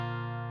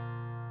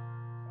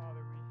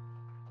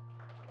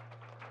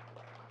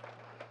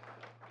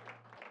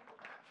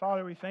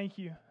Father, we thank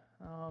you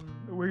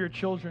that we're your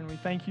children. We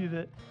thank you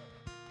that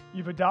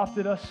you've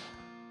adopted us.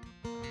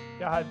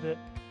 God, that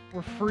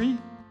we're free.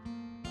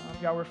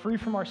 God, we're free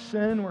from our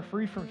sin. We're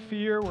free from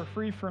fear. We're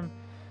free from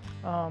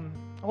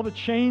all the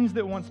chains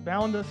that once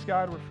bound us.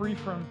 God, we're free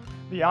from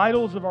the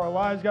idols of our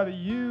lives. God, that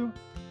you,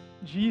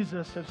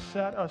 Jesus, have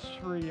set us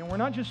free. And we're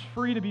not just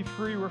free to be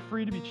free, we're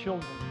free to be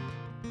children.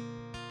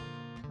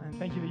 And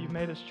thank you that you've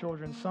made us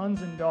children,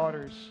 sons and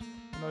daughters,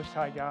 the Most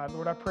High God.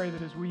 Lord, I pray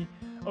that as we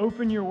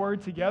open your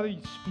word together, you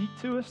speak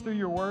to us through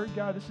your word.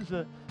 God, this is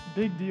a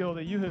big deal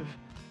that you have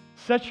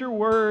set your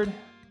word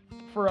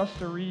for us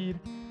to read,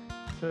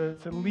 to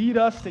lead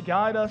us, to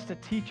guide us, to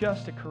teach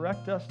us, to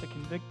correct us, to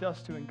convict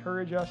us, to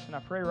encourage us. And I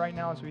pray right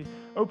now as we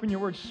open your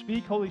word,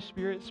 speak, Holy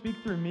Spirit, speak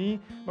through me.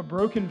 I'm a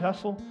broken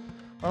vessel.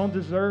 I don't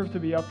deserve to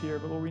be up here,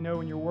 but Lord, we know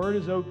when your word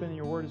is open and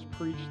your word is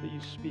preached that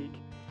you speak.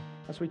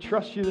 As we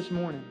trust you this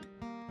morning,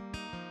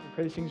 we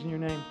pray these things in your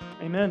name.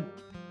 Amen.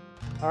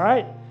 All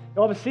right,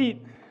 you'll have a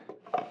seat.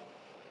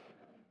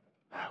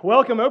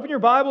 Welcome. Open your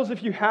Bibles,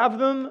 if you have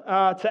them,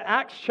 to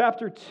Acts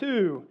chapter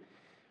 2.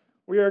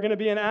 We are going to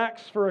be in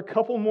Acts for a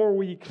couple more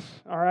weeks,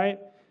 all right?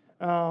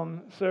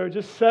 So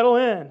just settle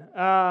in.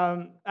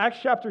 Acts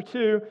chapter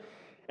 2.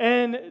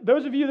 And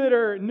those of you that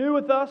are new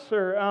with us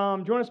or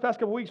joined us the past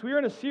couple weeks, we are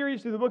in a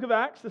series through the book of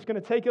Acts that's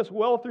going to take us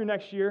well through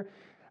next year.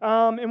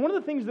 And one of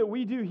the things that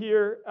we do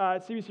here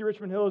at CBC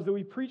Richmond Hill is that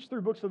we preach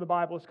through books of the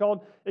Bible. It's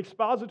called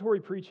expository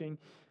preaching.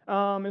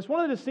 It's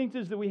one of the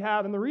distinctives that we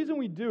have, and the reason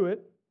we do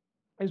it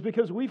is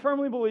because we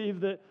firmly believe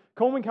that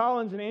Coleman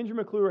Collins and Andrew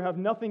McClure have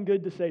nothing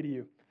good to say to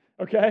you,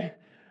 okay?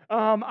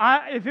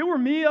 If it were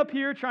me up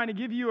here trying to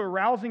give you a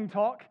rousing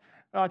talk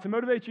to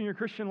motivate you in your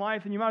Christian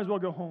life, then you might as well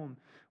go home.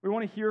 We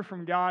want to hear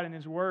from God and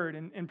His Word,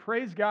 and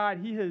praise God,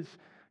 He has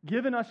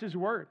given us His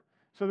Word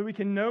so that we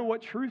can know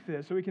what truth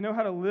is, so we can know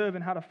how to live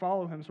and how to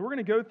follow Him. So we're going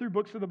to go through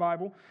books of the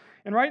Bible,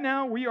 and right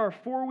now we are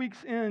 4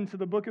 weeks into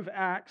the book of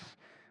Acts.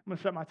 I'm going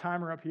to set my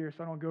timer up here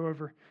so I don't go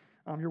over.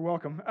 You're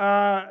welcome.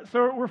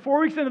 So we're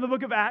 4 weeks into the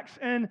book of Acts,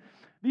 and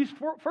these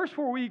first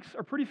 4 weeks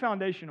are pretty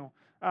foundational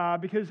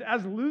because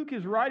as Luke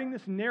is writing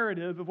this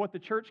narrative of what the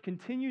church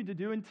continued to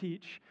do and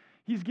teach,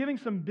 he's giving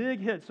some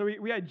big hits. So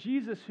we had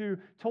Jesus who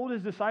told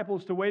his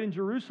disciples to wait in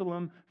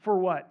Jerusalem for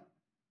what?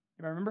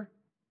 You remember?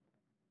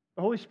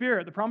 The Holy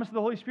Spirit, the promise of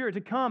the Holy Spirit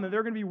to come, and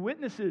they're going to be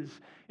witnesses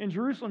in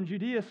Jerusalem,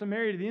 Judea,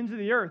 Samaria, to the ends of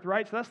the earth,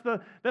 right? So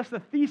that's the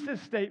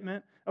thesis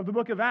statement of the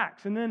book of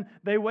Acts. And then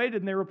they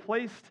waited and they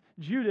replaced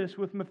Judas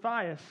with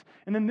Matthias.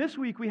 And then this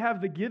week we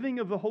have the giving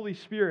of the Holy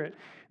Spirit.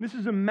 This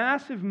is a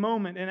massive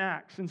moment in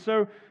Acts. And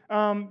so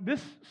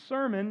this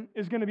sermon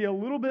is going to be a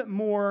little bit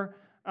more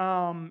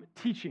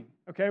teaching,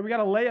 okay? We got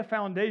to lay a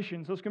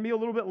foundation, so it's going to be a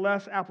little bit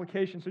less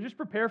application. So just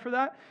prepare for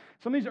that.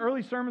 Some of these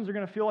early sermons are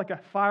going to feel like a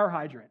fire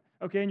hydrant,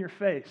 okay, in your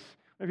face.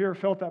 Have you ever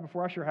felt that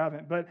before? I sure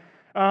haven't. But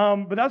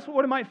that's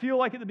what it might feel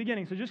like at the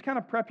beginning. So just kind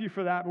of prep you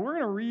for that. But we're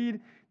going to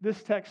read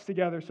this text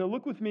together. So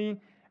look with me,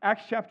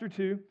 Acts chapter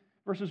 2,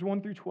 verses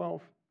 1 through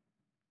 12.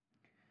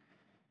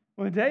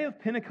 When the day of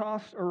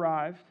Pentecost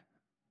arrived,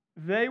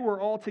 they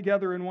were all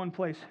together in one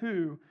place.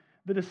 Who?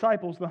 The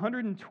disciples, the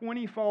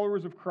 120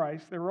 followers of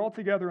Christ. They were all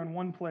together in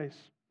one place.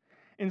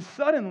 And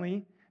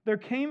suddenly there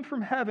came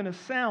from heaven a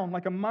sound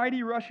like a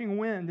mighty rushing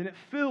wind, and it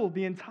filled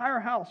the entire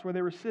house where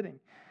they were sitting.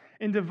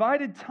 And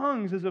divided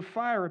tongues as of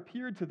fire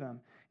appeared to them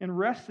and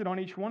rested on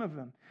each one of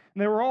them.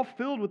 And they were all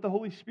filled with the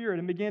Holy Spirit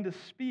and began to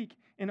speak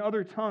in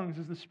other tongues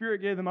as the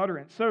Spirit gave them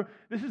utterance. So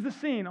this is the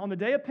scene. On the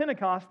day of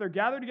Pentecost, they're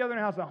gathered together in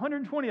a house,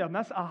 120 of them.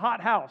 That's a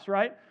hot house,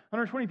 right?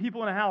 120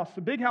 people in a house. It's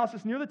a big house.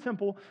 It's near the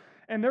temple.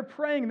 And they're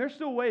praying, and they're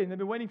still waiting. They've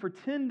been waiting for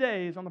 10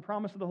 days on the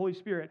promise of the Holy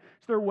Spirit.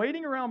 So they're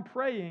waiting around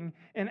praying,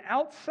 and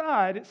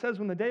outside, it says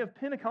when the day of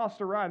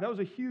Pentecost arrived, that was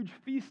a huge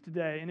feast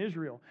day in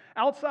Israel.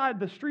 Outside,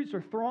 the streets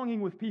are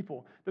thronging with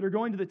people that are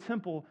going to the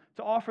temple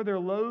to offer their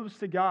loaves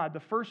to God, the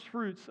first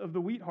fruits of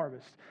the wheat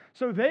harvest.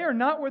 So they are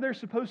not where they're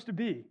supposed to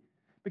be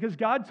because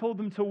God told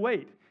them to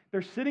wait.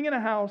 They're sitting in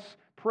a house,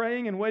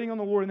 praying and waiting on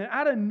the Lord. And then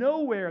out of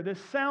nowhere, this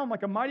sound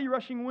like a mighty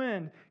rushing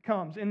wind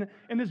comes. And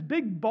this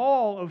big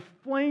ball of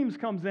flames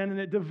comes in, and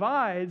it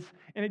divides,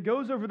 and it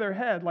goes over their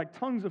head like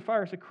tongues of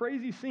fire. It's a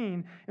crazy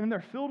scene. And then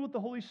they're filled with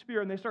the Holy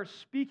Spirit, and they start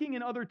speaking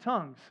in other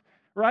tongues,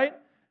 right?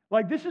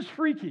 Like, this is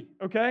freaky,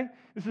 okay?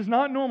 This is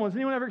not normal. Has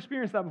anyone ever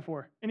experienced that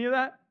before? Any of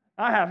that?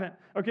 I haven't.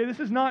 Okay, this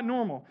is not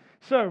normal.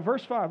 So,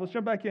 verse 5, let's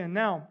jump back in.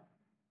 Now,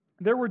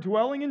 there were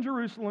dwelling in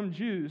Jerusalem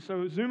Jews,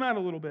 so zoom out a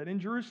little bit. In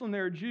Jerusalem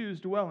there are Jews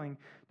dwelling,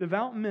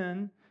 devout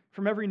men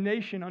from every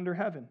nation under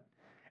heaven.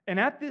 And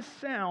at this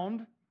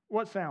sound,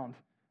 what sound?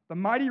 The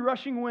mighty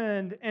rushing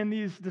wind and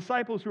these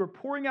disciples who are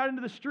pouring out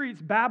into the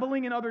streets,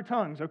 babbling in other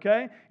tongues,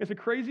 okay? It's a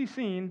crazy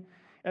scene.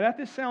 And at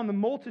this sound, the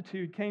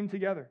multitude came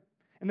together,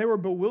 and they were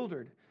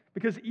bewildered,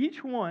 because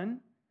each one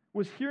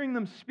was hearing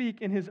them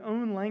speak in his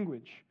own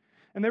language.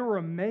 And they were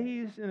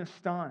amazed and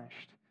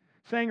astonished,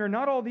 saying, "Are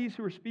not all these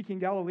who are speaking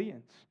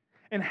Galileans?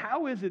 And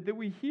how is it that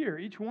we hear,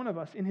 each one of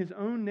us, in his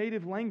own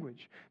native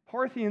language?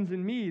 Parthians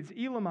and Medes,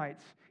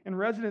 Elamites, and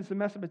residents of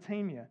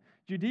Mesopotamia,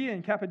 Judea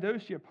and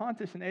Cappadocia,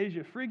 Pontus and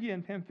Asia, Phrygia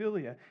and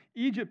Pamphylia,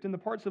 Egypt and the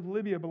parts of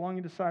Libya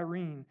belonging to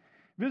Cyrene,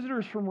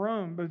 visitors from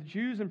Rome, both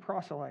Jews and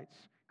proselytes,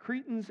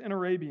 Cretans and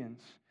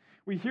Arabians.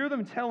 We hear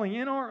them telling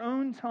in our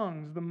own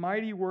tongues the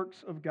mighty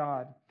works of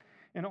God.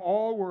 And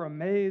all were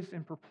amazed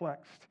and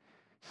perplexed,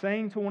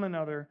 saying to one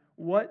another,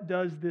 what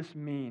does this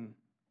mean?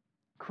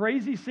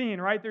 Crazy scene,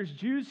 right? There's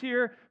Jews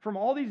here from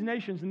all these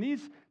nations, and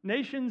these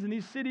nations and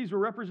these cities were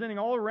representing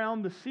all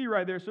around the sea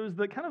right there. So it's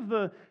the kind of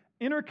the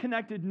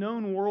interconnected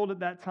known world at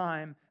that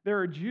time. There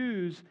are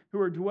Jews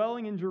who are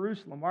dwelling in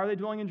Jerusalem. Why are they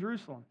dwelling in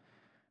Jerusalem?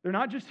 They're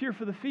not just here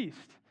for the feast.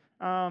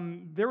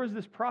 There was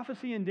this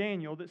prophecy in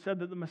Daniel that said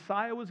that the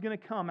Messiah was going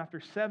to come after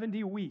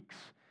 70 weeks.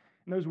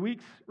 And those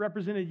weeks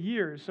represented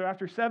years. So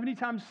after 70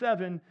 times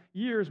 7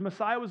 years,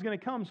 Messiah was going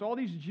to come. So all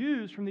these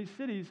Jews from these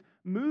cities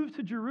moved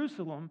to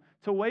Jerusalem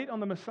to wait on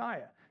the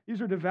Messiah. These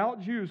are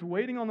devout Jews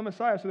waiting on the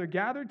Messiah. So they're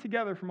gathered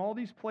together from all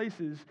these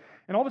places.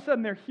 And all of a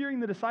sudden, they're hearing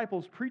the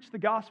disciples preach the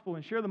gospel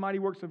and share the mighty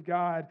works of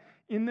God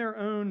in their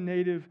own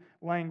native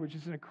language.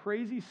 It's a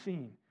crazy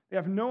scene. They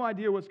have no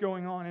idea what's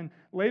going on. And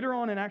later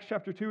on in Acts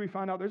chapter 2, we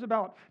find out there's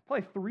about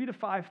probably 3,000 to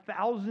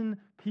 5,000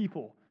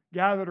 people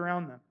gathered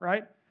around them,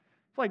 right?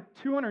 It's like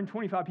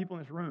 225 people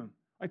in this room.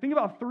 Like, think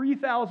about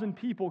 3,000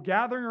 people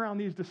gathering around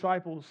these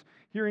disciples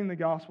hearing the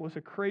gospel. It's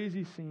a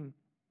crazy scene.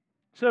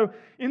 So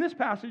in this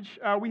passage,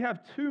 we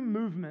have two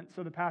movements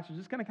of the passage.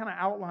 It's going to kind of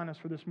outline us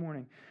for this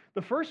morning.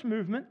 The first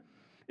movement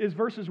is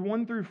verses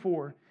 1 through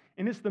 4,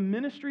 and it's the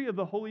ministry of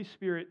the Holy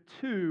Spirit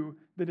to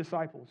the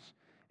disciples.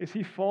 As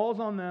he falls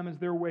on them as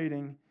they're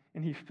waiting,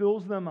 and he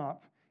fills them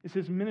up. It's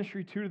his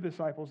ministry to the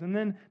disciples. And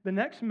then the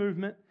next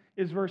movement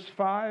is verse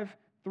 5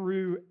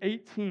 through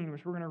 18,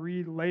 which we're going to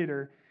read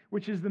later,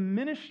 which is the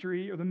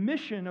ministry or the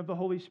mission of the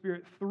Holy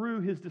Spirit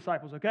through his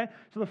disciples, okay?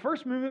 So the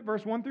first movement,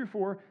 verse 1 through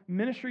 4,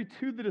 ministry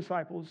to the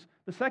disciples.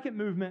 The second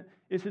movement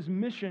is his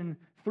mission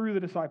through the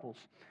disciples.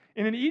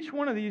 And in each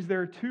one of these,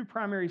 there are two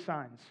primary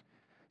signs.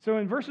 So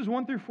in verses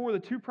 1 through 4, the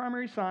two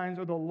primary signs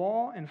are the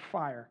law and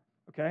fire,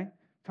 okay?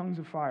 Tongues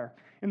of fire.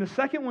 In the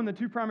second one, the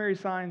two primary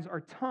signs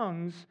are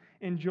tongues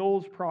and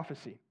Joel's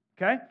prophecy.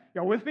 Okay?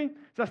 Y'all with me? So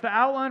that's the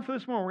outline for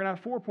this morning. We're going to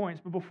have 4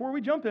 points. But before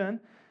we jump in,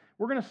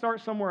 we're going to start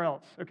somewhere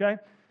else, okay?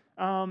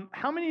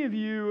 How many of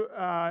you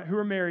who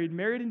are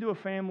married into a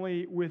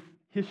family with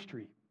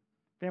history?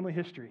 Family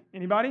history.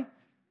 Anybody?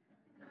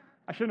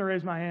 I shouldn't have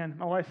raised my hand.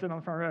 My wife's sitting on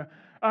the front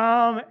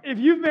row. If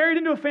you've married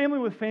into a family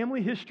with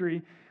family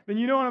history, then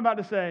you know what I'm about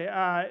to say.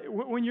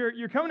 When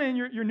you're coming in,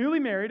 you're newly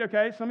married,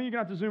 okay? Some of you are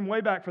going to have to zoom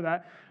way back for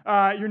that.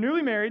 You're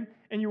newly married,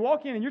 and you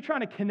walk in, and you're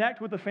trying to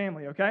connect with the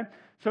family, okay?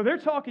 So they're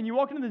talking. You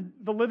walk into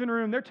the living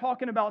room. They're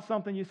talking about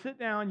something. You sit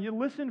down. You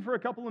listen for a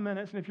couple of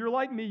minutes, and if you're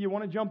like me, you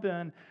want to jump in.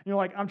 And you're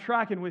like, I'm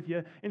tracking with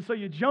you. And so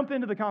you jump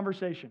into the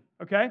conversation,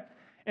 okay?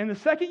 And the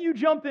second you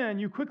jump in,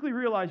 you quickly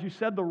realize you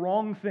said the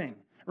wrong thing,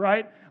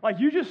 right? Like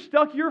you just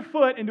stuck your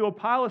foot into a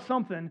pile of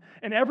something,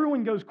 and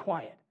everyone goes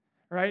quiet.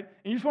 Right?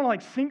 And you just want to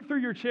like sink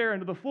through your chair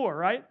into the floor,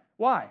 right?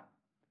 Why?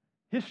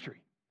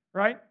 History,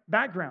 right?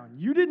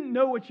 Background. You didn't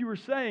know what you were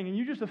saying, and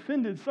you just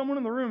offended someone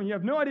in the room, and you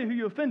have no idea who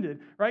you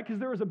offended, right? Because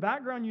there was a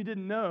background you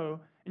didn't know,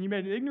 and you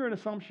made an ignorant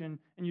assumption,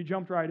 and you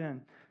jumped right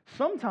in.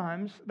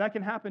 Sometimes that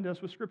can happen to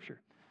us with Scripture.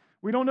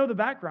 We don't know the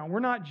background. We're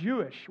not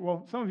Jewish.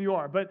 Well, some of you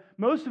are, but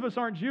most of us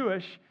aren't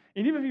Jewish.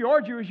 And even if you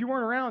are Jewish, you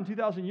weren't around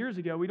 2,000 years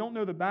ago. We don't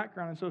know the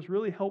background, and so it's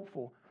really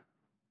helpful.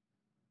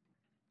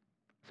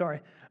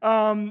 Sorry.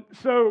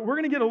 So we're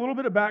going to get a little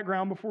bit of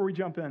background before we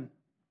jump in.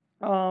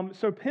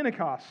 So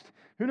Pentecost.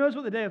 Who knows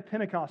what the day of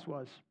Pentecost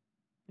was?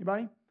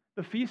 Anybody?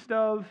 The Feast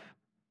of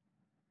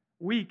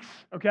Weeks,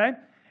 okay?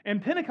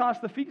 And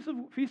Pentecost, the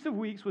Feast of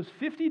Weeks, was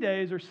 50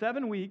 days or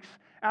 7 weeks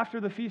after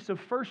the Feast of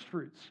First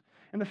Fruits.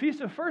 And the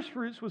Feast of First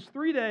Fruits was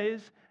 3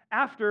 days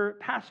after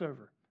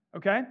Passover,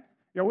 okay?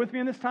 Y'all with me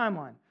in this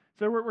timeline?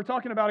 So we're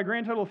talking about a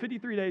grand total of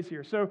 53 days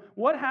here. So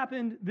what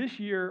happened this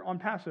year on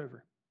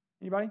Passover?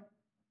 Anybody?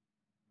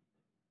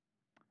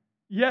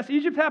 Yes,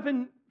 Egypt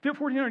happened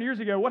 1,400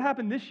 years ago. What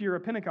happened this year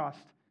at Pentecost?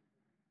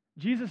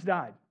 Jesus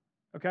died,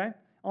 okay,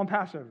 on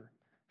Passover.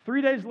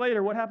 3 days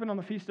later, what happened on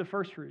the Feast of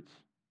First Fruits?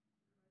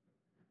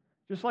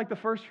 Just like the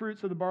first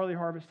fruits of the barley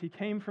harvest, he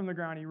came from the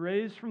ground. He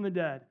raised from the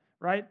dead,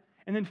 right?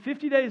 And then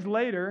 50 days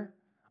later,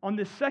 on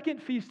the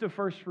second Feast of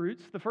First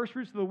Fruits, the first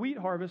fruits of the wheat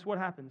harvest, what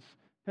happens?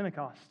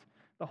 Pentecost.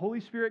 The Holy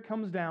Spirit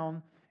comes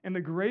down, and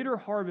the greater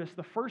harvest,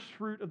 the first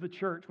fruit of the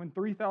church, when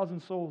 3,000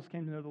 souls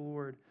came to know the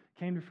Lord,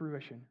 came to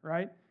fruition,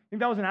 right? Think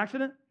that was an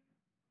accident?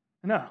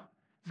 No.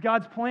 It's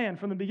God's plan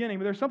from the beginning.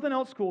 But there's something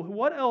else cool.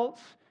 What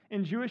else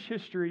in Jewish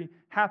history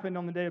happened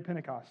on the day of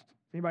Pentecost?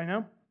 Does anybody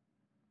know?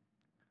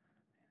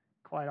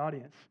 Quiet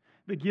audience.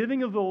 The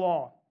giving of the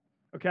law,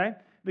 okay?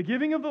 The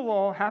giving of the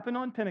law happened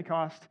on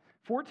Pentecost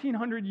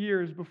 1,400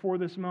 years before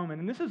this moment.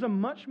 And this is a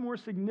much more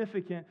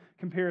significant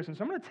comparison.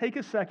 So I'm going to take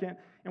a second,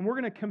 and we're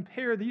going to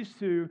compare these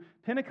two,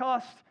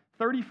 Pentecost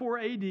 34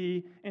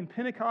 AD and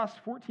Pentecost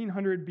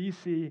 1400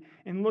 BC,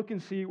 and look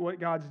and see what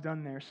God's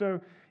done there.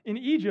 So in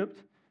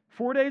Egypt,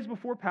 4 days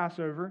before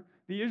Passover,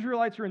 The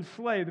Israelites are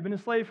enslaved. They've been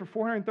enslaved for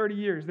 430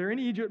 years. They're in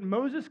Egypt.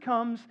 Moses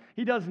comes.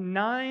 He does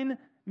 9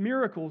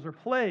 miracles or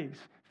plagues.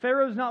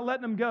 Pharaoh's not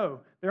letting them go.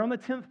 They're on the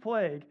 10th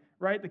plague,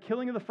 right? The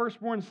killing of the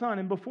firstborn son.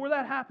 And before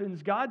that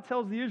happens, God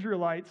tells the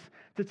Israelites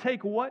to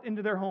take what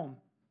into their home?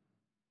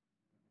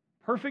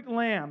 Perfect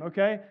lamb,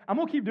 okay? I'm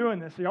going to keep doing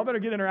this, so y'all better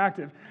get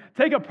interactive.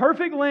 Take a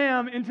perfect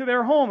lamb into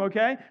their home,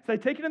 okay? So they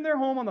take it in their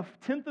home on the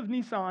 10th of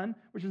Nisan,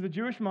 which is the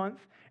Jewish month,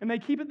 and they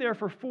keep it there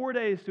for 4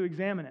 days to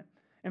examine it.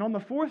 And on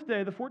the 4th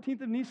day, the 14th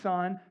of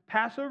Nisan,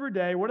 Passover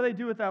day, what do they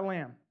do with that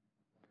lamb?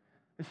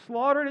 They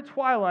slaughter it at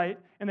twilight,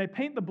 and they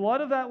paint the blood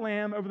of that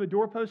lamb over the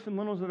doorposts and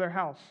lintels of their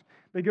house.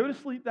 They go to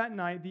sleep that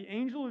night. The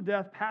angel of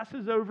death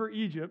passes over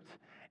Egypt,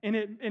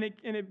 and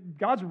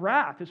God's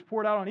wrath is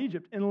poured out on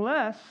Egypt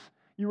unless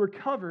you were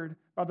covered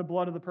by the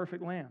blood of the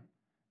perfect lamb,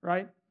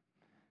 right?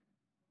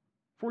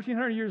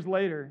 1,400 years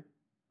later,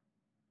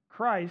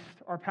 Christ,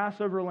 our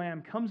Passover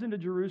lamb, comes into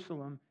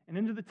Jerusalem and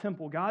into the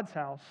temple, God's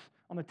house,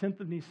 on the 10th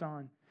of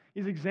Nisan.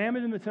 He's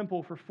examined in the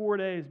temple for 4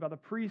 days by the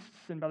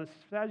priests and by the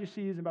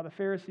Sadducees and by the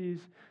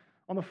Pharisees.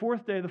 On the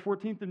 4th day, the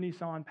 14th of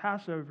Nisan,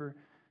 Passover,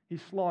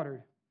 he's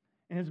slaughtered,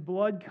 and his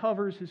blood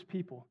covers his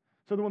people,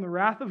 so that when the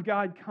wrath of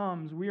God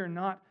comes, we are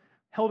not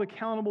held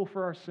accountable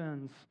for our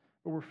sins,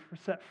 but we're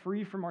set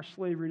free from our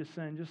slavery to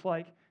sin, just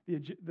like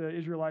the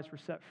Israelites were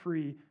set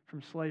free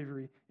from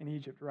slavery in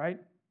Egypt, right?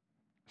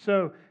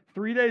 So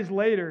 3 days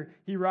later,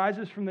 he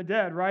rises from the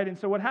dead, right? And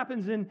so what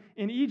happens in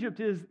Egypt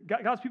is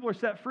God's people are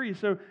set free.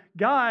 So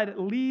God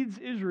leads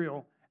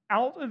Israel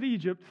out of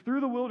Egypt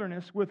through the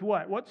wilderness with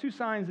what? What 2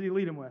 signs did he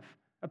lead them with?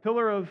 A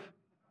pillar of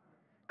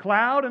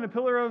cloud and a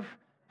pillar of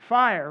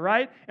fire,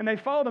 right? And they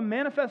follow the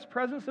manifest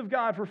presence of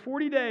God for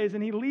 40 days,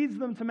 and he leads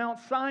them to Mount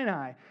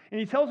Sinai. And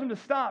he tells them to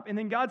stop. And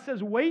then God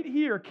says, wait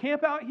here,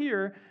 camp out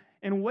here,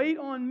 and wait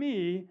on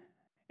me,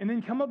 and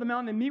then come up the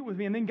mountain and meet with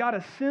me. And then God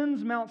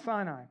ascends Mount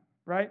Sinai,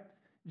 right?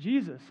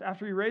 Jesus,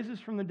 after he raises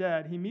from the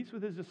dead, he meets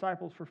with his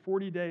disciples for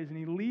 40 days, and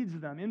he leads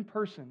them in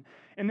person.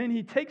 And then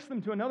he takes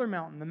them to another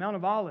mountain, the Mount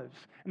of Olives.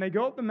 And they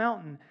go up the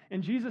mountain,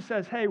 and Jesus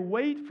says, hey,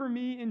 wait for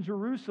me in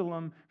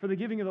Jerusalem for the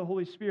giving of the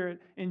Holy Spirit.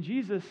 And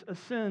Jesus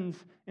ascends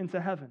into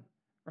heaven,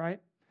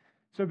 right?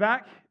 So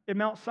back at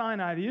Mount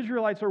Sinai, the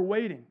Israelites are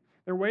waiting.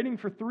 They're waiting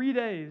for 3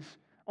 days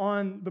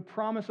on the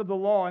promise of the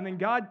law. And then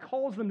God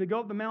calls them to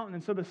go up the mountain.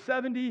 And so the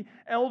 70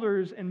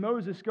 elders and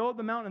Moses go up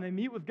the mountain and they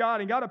meet with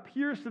God. And God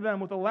appears to them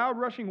with a loud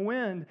rushing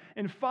wind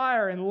and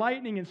fire and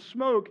lightning and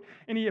smoke.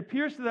 And he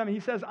appears to them and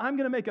he says, I'm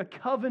going to make a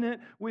covenant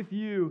with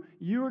you.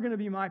 You are going to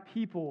be my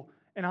people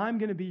and I'm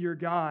going to be your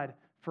God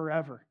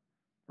forever.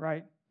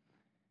 Right?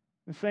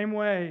 The same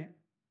way,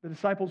 the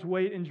disciples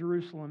wait in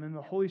Jerusalem, and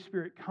the Holy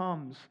Spirit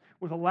comes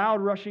with a loud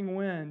rushing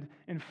wind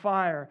and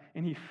fire,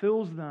 and he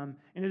fills them.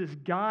 And it is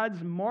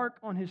God's mark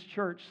on his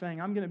church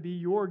saying, I'm going to be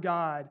your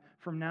God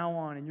from now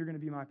on, and you're going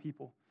to be my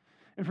people.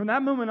 And from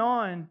that moment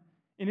on,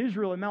 in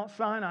Israel at Mount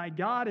Sinai,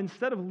 God,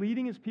 instead of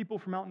leading his people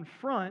from out in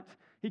front,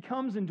 he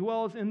comes and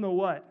dwells in the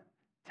what?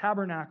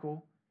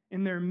 Tabernacle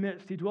in their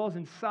midst. He dwells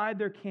inside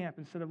their camp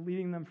instead of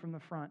leading them from the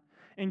front.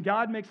 And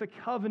God makes a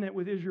covenant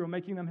with Israel,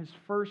 making them his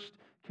first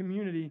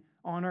community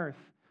on earth.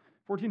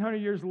 1,400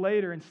 years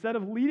later, instead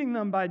of leading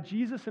them by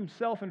Jesus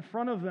himself in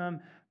front of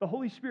them, the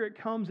Holy Spirit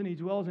comes and he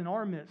dwells in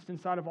our midst,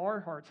 inside of our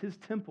hearts, his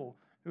temple,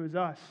 who is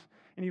us.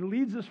 And he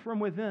leads us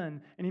from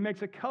within, and he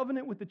makes a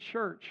covenant with the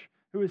church,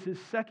 who is his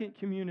second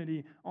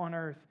community on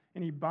earth,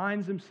 and he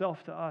binds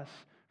himself to us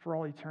for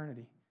all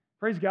eternity.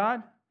 Praise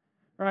God,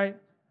 right?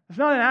 It's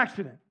not an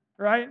accident,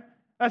 right?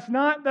 That's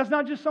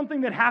not just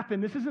something that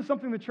happened. This isn't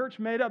something the church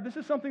made up. This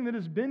is something that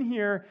has been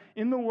here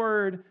in the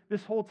Word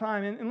this whole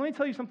time. And let me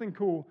tell you something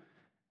cool.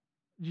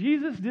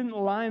 Jesus didn't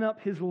line up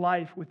his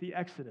life with the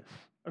Exodus,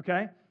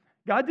 okay?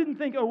 God didn't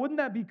think, oh, wouldn't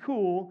that be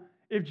cool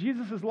if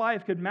Jesus'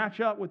 life could match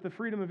up with the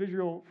freedom of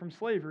Israel from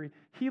slavery?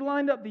 He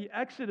lined up the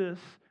Exodus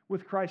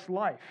with Christ's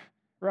life,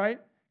 right?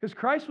 Because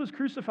Christ was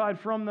crucified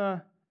from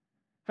the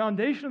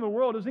foundation of the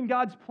world. It was in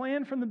God's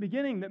plan from the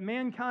beginning that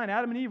mankind,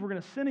 Adam and Eve, were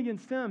going to sin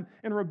against him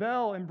and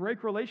rebel and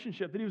break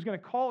relationship, that he was going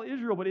to call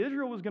Israel, but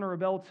Israel was going to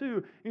rebel too,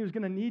 and he was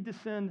going to need to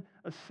send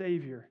a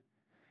Savior.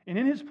 And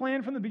in his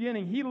plan from the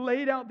beginning, he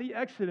laid out the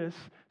Exodus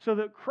so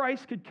that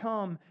Christ could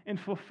come and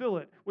fulfill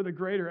it with a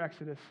greater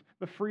Exodus,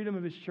 the freedom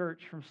of his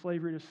church from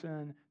slavery to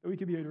sin, that we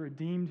could be a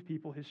redeemed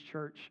people, his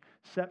church,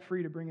 set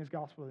free to bring his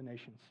gospel to the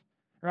nations.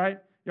 Right?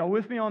 Y'all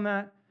with me on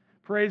that?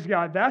 Praise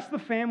God. That's the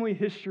family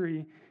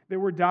history that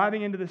we're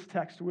diving into this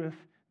text with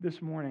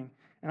this morning.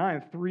 And I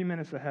am 3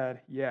 minutes ahead.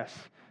 Yes.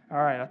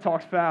 All right. I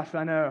talked fast.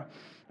 I know.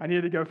 I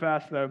needed to go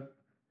fast, though.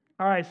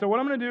 All right. So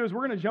what I'm going to do is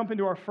we're going to jump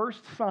into our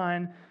first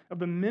sign of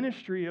the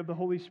ministry of the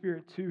Holy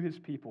Spirit to his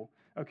people.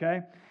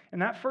 Okay?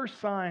 And that first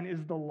sign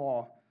is the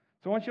law.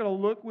 So I want you to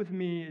look with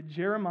me at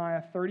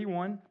Jeremiah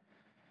 31,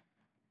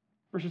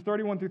 verses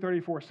 31 through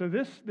 34. So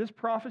this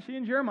prophecy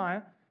in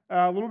Jeremiah,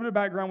 a little bit of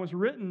background, was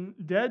written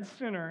dead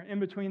center in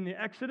between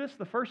the Exodus,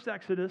 the first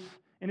Exodus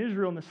in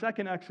Israel, and the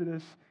second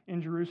Exodus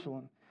in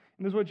Jerusalem.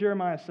 And this is what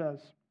Jeremiah says.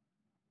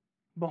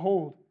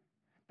 Behold,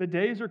 the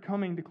days are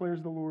coming,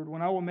 declares the Lord,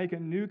 when I will make a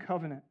new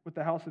covenant with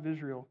the house of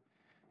Israel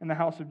and the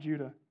house of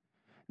Judah.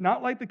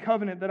 Not like the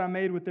covenant that I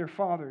made with their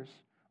fathers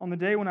on the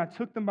day when I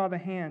took them by the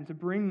hand to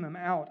bring them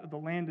out of the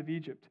land of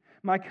Egypt.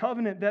 My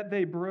covenant that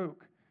they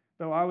broke,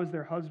 though I was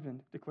their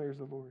husband, declares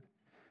the Lord.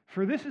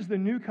 For this is the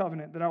new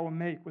covenant that I will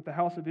make with the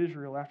house of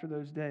Israel after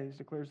those days,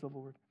 declares the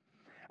Lord.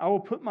 I will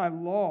put my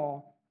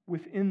law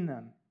within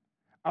them.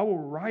 I will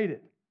write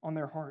it on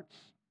their hearts,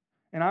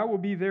 and I will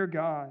be their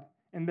God,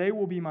 and they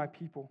will be my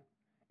people.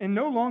 And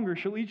no longer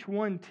shall each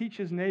one teach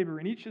his neighbor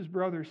and each his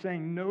brother,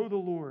 saying, Know the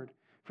Lord,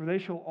 for they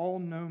shall all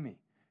know me,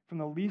 from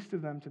the least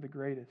of them to the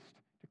greatest,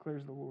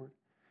 declares the Lord.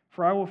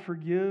 For I will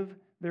forgive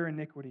their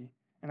iniquity,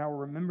 and I will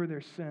remember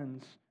their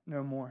sins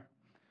no more.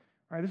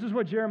 All right, this is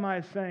what Jeremiah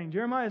is saying.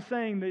 Jeremiah is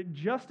saying that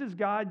just as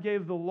God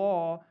gave the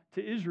law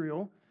to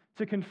Israel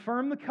to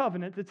confirm the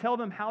covenant, to tell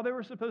them how they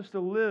were supposed to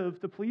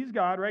live to please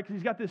God, right? Because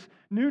he's got this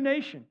new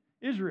nation,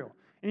 Israel,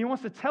 and he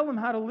wants to tell them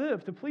how to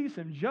live to please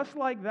him. Just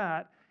like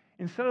that,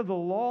 instead of the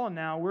law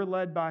now, we're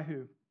led by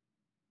who?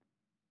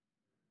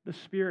 The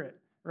Spirit,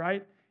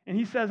 right? And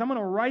he says, I'm going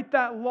to write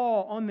that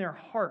law on their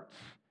hearts.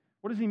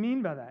 What does he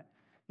mean by that?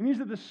 It means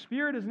that the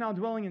Spirit is now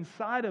dwelling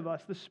inside of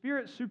us. The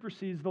Spirit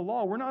supersedes the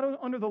law. We're not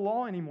under the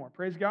law anymore.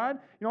 Praise God.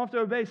 You don't have to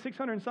obey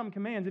 600 and some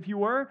commands. If you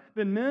were,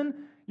 then men,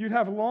 you'd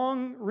have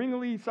long,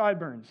 wrinkly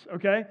sideburns,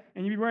 okay?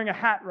 And you'd be wearing a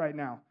hat right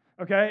now,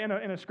 okay? And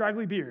a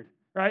scraggly beard,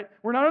 right?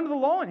 We're not under the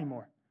law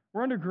anymore.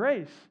 We're under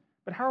grace.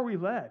 But how are we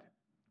led?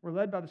 We're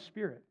led by the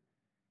Spirit.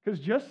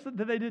 Because just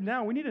that they did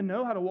now, we need to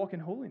know how to walk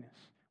in holiness.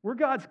 We're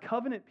God's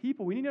covenant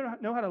people. We need to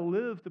know how to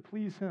live to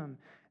please him.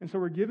 And so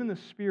we're given the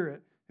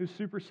Spirit who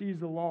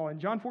supersedes the law. In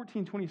John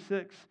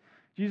 14:26,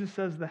 Jesus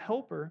says, the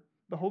Helper,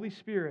 the Holy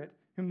Spirit,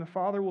 whom the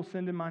Father will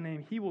send in my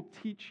name, he will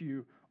teach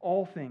you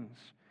all things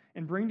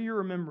and bring to your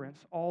remembrance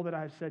all that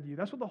I have said to you.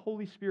 That's what the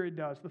Holy Spirit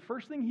does. The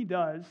first thing he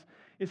does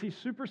is he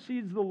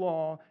supersedes the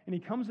law, and he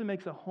comes and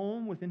makes a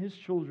home within his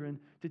children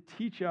to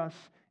teach us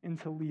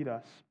and to lead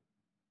us.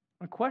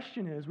 My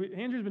question is,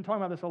 Andrew's been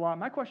talking about this a lot.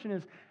 My question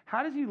is,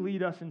 how does he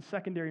lead us in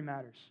secondary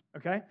matters?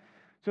 Okay?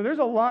 So there's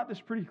a lot that's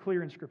pretty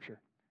clear in Scripture,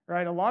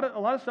 right? A lot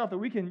of stuff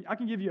that I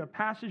can give you a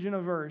passage and a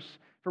verse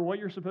for what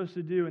you're supposed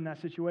to do in that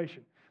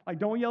situation. Like,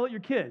 don't yell at your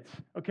kids,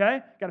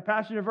 okay? Got a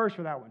passage and a verse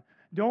for that one.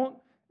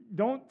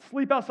 Don't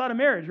sleep outside of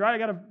marriage, right? I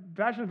got a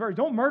passage and a verse.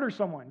 Don't murder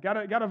someone.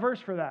 Got a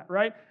verse for that,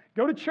 right?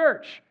 Go to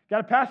church.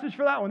 Got a passage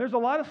for that one. There's a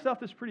lot of stuff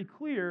that's pretty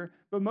clear,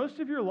 but most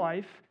of your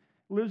life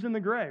lives in the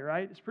gray,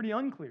 right? It's pretty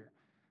unclear.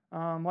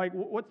 Like,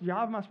 what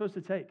job am I supposed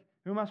to take?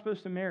 Who am I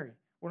supposed to marry?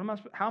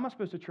 How am I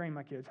supposed to train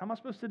my kids? How am I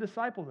supposed to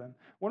disciple them?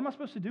 What am I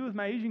supposed to do with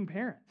my aging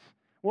parents?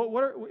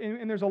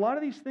 And there's a lot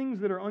of these things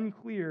that are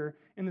unclear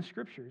in the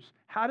Scriptures.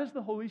 How does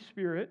the Holy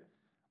Spirit,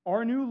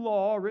 our new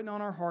law written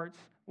on our hearts,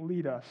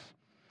 lead us?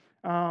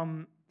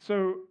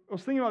 So I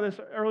was thinking about this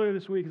earlier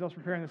this week as I was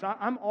preparing this.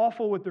 I'm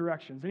awful with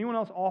directions. Anyone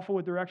else awful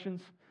with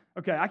directions?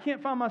 Okay, I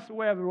can't find my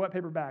way out of the wet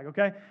paper bag,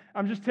 okay?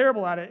 I'm just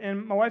terrible at it,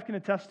 and my wife can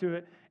attest to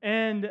it.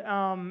 And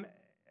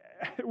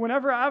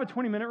whenever I have a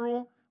 20-minute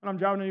rule when I'm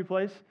driving to a new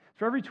place,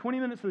 for every 20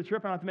 minutes of the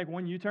trip, I have to make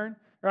one U-turn,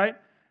 right?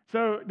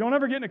 So don't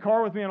ever get in a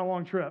car with me on a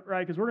long trip,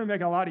 right? Because we're going to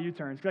make a lot of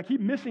U-turns because I keep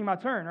missing my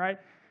turn, right?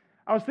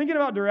 I was thinking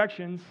about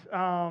directions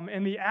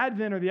and the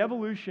advent or the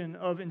evolution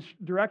of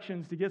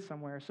directions to get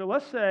somewhere. So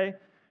let's say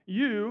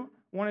you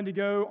wanted to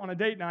go on a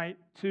date night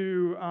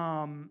to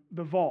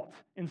the Vault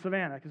in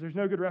Savannah because there's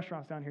no good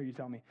restaurants down here, you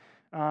tell me.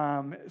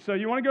 So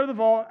you want to go to the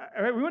Vault.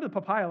 We went to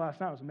Papaya last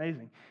night. It was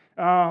amazing.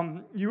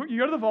 You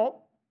go to the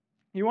Vault.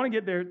 You want to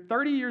get there.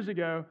 30 years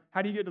ago,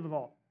 how do you get to the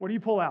Vault? What do you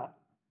pull out?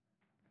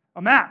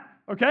 A map,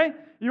 okay?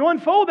 You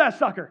unfold that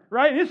sucker,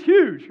 right? And it's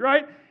huge,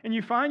 right? And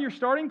you find your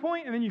starting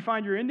point, and then you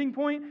find your ending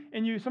point,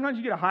 and sometimes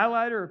you get a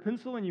highlighter or a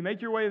pencil, and you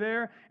make your way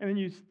there, and then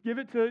you give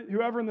it to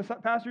whoever in the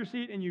passenger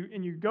seat, and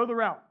you go the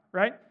route,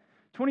 right?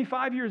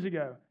 25 years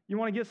ago, you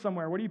want to get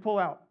somewhere. What do you pull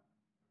out?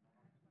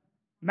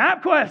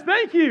 MapQuest,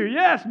 thank you.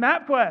 Yes,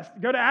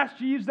 MapQuest. Go to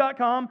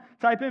AskJeeves.com,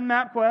 type in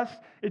MapQuest.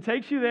 It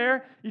takes you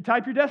there. You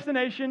type your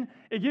destination.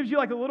 It gives you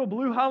like a little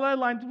blue highlighted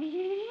line,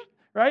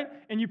 right?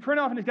 And you print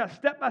off, and it's got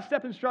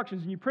step-by-step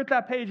instructions. And you print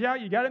that page out.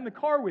 You got it in the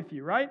car with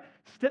you, right?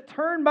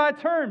 Turn by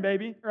turn,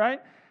 baby, right?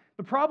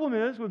 The problem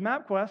is with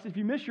MapQuest, if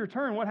you miss your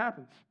turn, what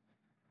happens?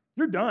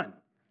 You're done.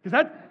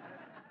 Because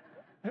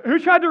who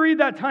tried to read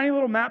that tiny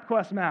little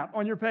MapQuest map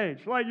on your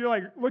page? Like, you're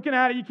like looking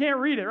at it, you can't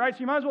read it, right? So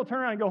you might as well turn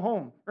around and go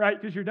home, right?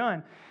 Because you're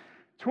done.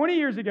 20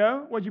 years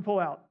ago, what'd you pull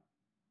out?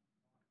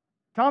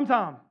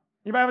 TomTom.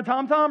 Anybody have a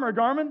TomTom or a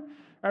Garmin?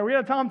 All right, we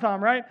had a TomTom,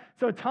 right?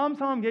 So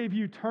TomTom gave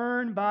you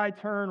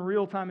turn-by-turn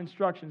real-time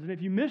instructions. And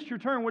if you missed your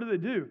turn, what did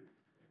it do?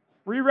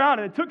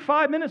 Rerouted. It took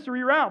 5 minutes to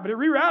reroute, but it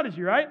rerouted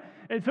you, right?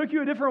 And it took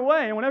you a different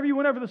way. And whenever you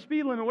went over the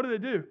speed limit, what did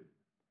it do?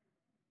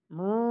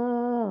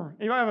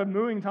 Anybody have a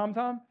mooing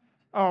TomTom?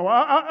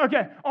 Oh,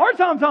 okay. Our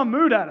TomTom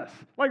mooed at us.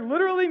 Like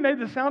literally made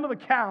the sound of a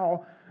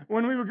cow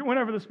when we went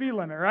over the speed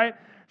limit, right?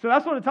 So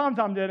that's what a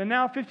TomTom did. And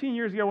now 15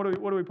 years ago,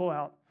 what do we pull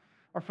out?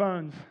 Our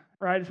phones,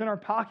 right? It's in our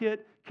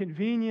pocket,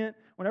 convenient.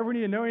 Whenever we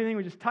need to know anything,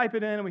 we just type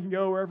it in and we can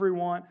go wherever we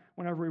want,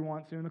 whenever we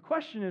want to. And the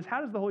question is,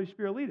 how does the Holy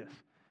Spirit lead us?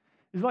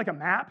 Is it like a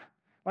map?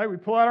 Like we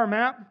pull out our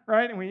map,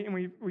 right, and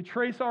we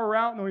trace our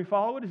route and then we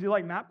follow it. Is he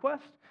like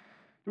MapQuest?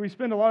 Do we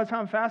spend a lot of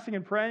time fasting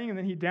and praying and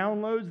then he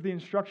downloads the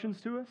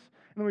instructions to us?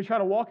 And then we try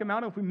to walk him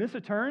out. And if we miss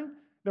a turn,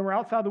 then we're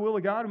outside the will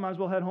of God. We might as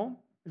well head home.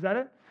 Is that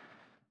it?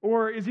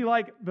 Or is he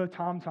like the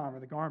TomTom or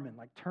the Garmin,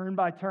 like turn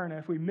by turn? And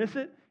if we miss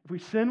it, if we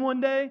sin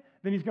one day,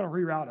 then he's going to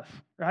reroute us,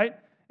 right?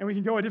 And we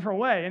can go a different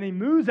way. And he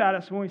moves at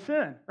us when we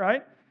sin,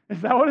 right?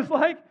 Is that what it's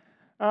like?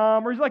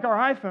 Or he's like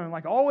our iPhone,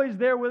 like always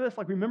there with us,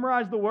 like we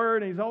memorize the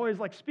word, and he's always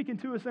like speaking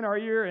to us in our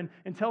ear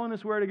and telling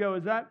us where to go.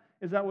 Is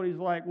that what he's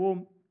like?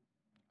 Well,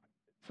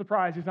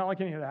 surprise, he's not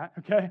like any of that,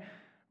 okay?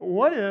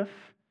 What if,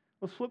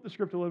 let's flip the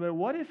script a little bit.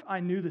 What if I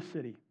knew the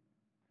city?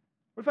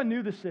 What if I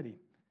knew the city?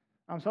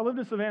 So I lived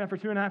in Savannah for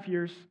 2.5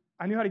 years.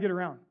 I knew how to get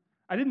around.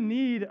 I didn't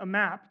need a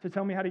map to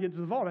tell me how to get to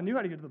the vault. I knew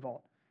how to get to the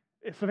vault.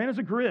 Savannah's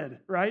a grid,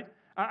 right?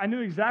 I knew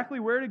exactly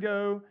where to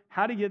go,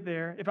 how to get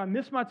there. If I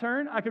missed my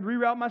turn, I could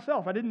reroute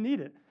myself. I didn't need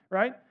it,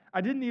 right?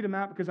 I didn't need a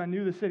map because I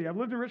knew the city. I've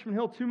lived in Richmond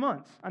Hill 2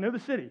 months. I know the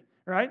city,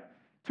 right?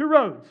 2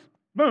 roads.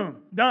 Boom,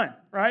 done,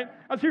 right?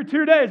 I was here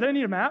 2 days. I didn't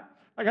need a map.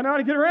 Like, I know how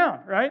to get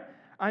around, right?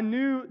 I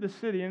knew the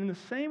city. And in the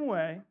same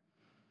way,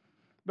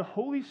 the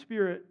Holy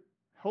Spirit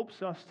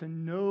helps us to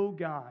know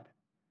God.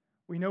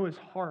 We know His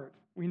heart.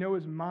 We know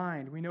His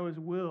mind. We know His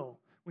will.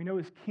 We know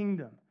His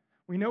kingdom.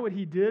 We know what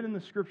He did in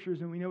the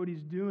Scriptures, and we know what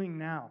He's doing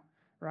now.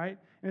 Right?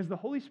 And as the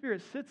Holy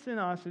Spirit sits in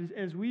us,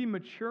 as we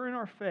mature in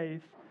our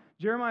faith,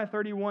 Jeremiah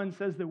 31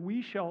 says that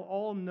we shall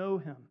all know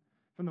Him,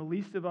 from the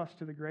least of us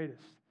to the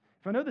greatest.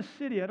 If I know the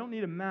city, I don't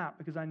need a map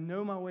because I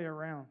know my way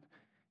around.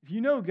 If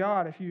you know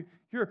God, if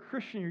you're a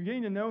Christian, you're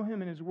getting to know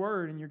Him in His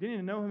Word, and you're getting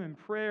to know Him in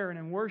prayer and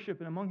in worship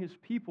and among His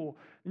people,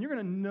 then you're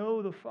going to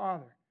know the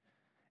Father.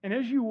 And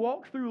as you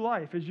walk through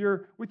life, as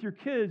you're with your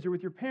kids or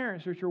with your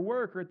parents or at your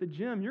work or at the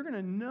gym, you're going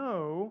to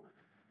know,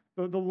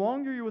 the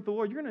longer you're with the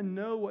Lord, you're going to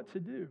know what to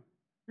do.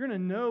 You're going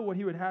to know what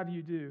He would have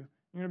you do. You're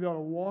going to be able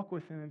to walk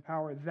with Him in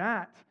power.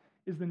 That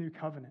is the new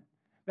covenant.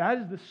 That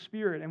is the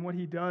Spirit and what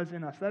He does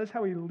in us. That is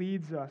how He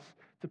leads us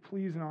to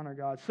please and honor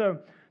God. So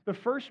the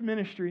first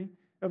ministry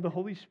of the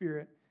Holy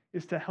Spirit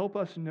is to help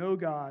us know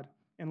God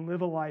and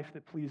live a life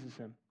that pleases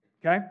Him.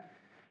 Okay?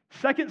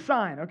 Second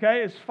sign,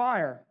 okay, is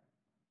fire.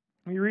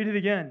 Let me read it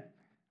again.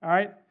 All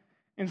right?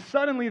 And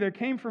suddenly there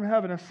came from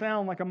heaven a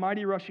sound like a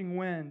mighty rushing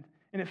wind,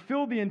 and it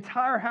filled the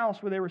entire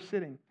house where they were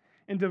sitting.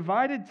 And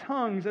divided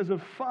tongues as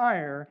of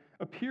fire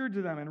appeared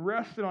to them and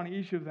rested on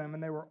each of them,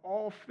 and they were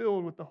all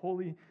filled with the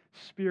Holy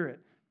Spirit.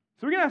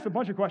 So we're going to ask a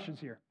bunch of questions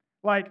here.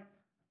 Like,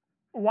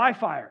 why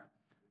fire?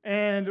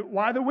 And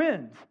why the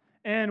wind?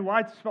 And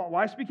why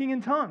speaking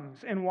in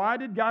tongues? And why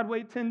did God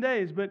wait 10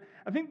 days? But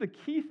I think the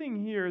key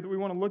thing here that we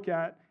want to look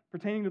at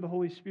pertaining to the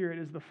Holy Spirit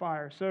is the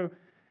fire. So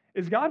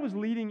as God was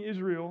leading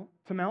Israel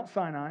to Mount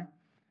Sinai,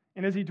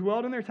 and as He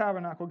dwelled in their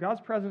tabernacle,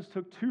 God's presence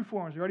took 2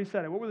 forms. We already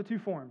said it. What were the 2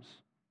 forms?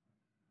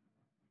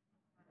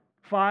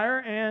 Fire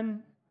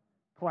and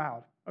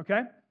cloud,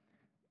 okay?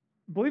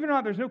 Believe it or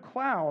not, there's no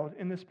cloud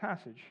in this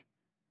passage.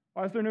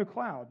 Why is there no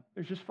cloud?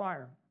 There's just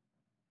fire.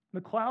 The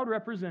cloud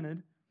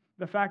represented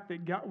the fact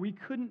that we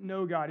couldn't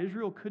know God.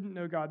 Israel couldn't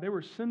know God. They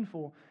were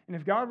sinful, and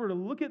if God were to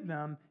look at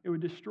them, it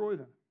would destroy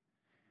them.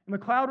 And the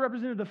cloud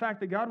represented the fact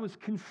that God was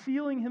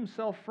concealing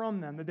Himself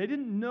from them, that they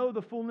didn't know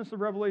the fullness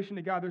of revelation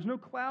to God. There's no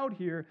cloud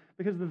here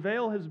because the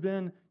veil has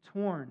been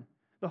torn.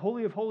 The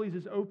Holy of Holies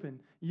is open.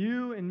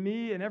 You and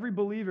me and every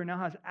believer now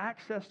has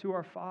access to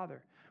our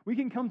Father. We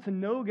can come to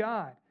know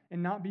God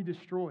and not be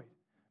destroyed,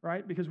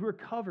 right? Because we're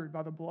covered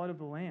by the blood of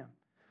the Lamb.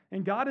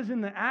 And God is in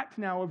the act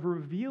now of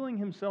revealing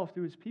Himself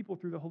to His people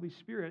through the Holy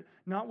Spirit,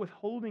 not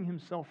withholding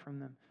Himself from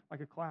them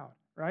like a cloud,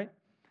 right?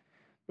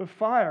 But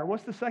fire,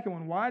 what's the second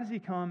one? Why does He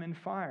come in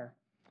fire?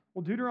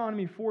 Well,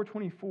 Deuteronomy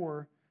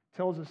 4:24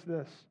 tells us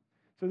this.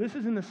 So this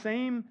is in the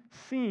same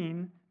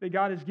scene that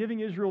God is giving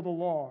Israel the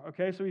law,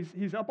 okay? So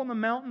he's up on the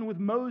mountain with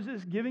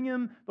Moses, giving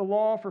him the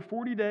law for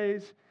 40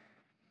 days.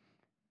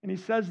 And He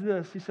says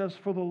this, He says,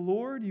 "For the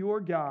Lord your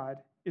God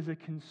is a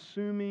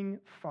consuming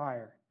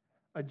fire,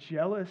 a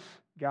jealous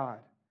God."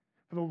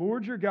 For the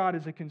Lord your God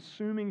is a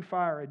consuming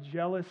fire, a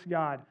jealous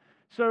God.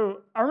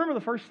 So I remember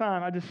the first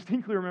time, I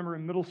distinctly remember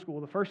in middle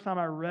school, the first time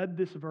I read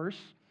this verse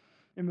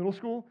in middle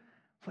school,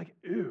 it's like,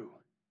 ooh,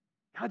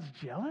 God's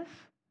jealous?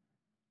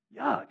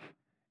 Yuck.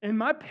 And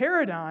my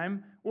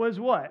paradigm was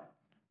what?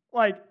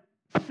 Like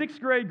 6th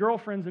grade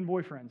girlfriends and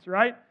boyfriends,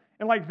 right?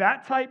 And like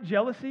that type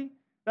jealousy,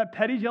 that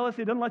petty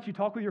jealousy, it doesn't let you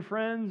talk with your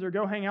friends or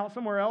go hang out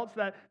somewhere else,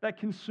 that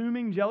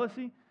consuming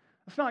jealousy,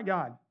 that's not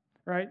God,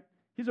 right?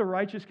 He's a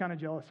righteous kind of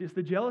jealousy. It's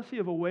the jealousy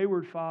of a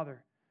wayward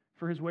father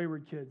for his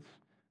wayward kids.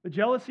 The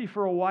jealousy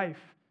for a wife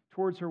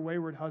towards her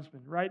wayward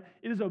husband, right?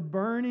 It is a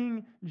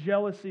burning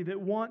jealousy that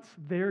wants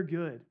their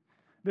good,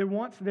 that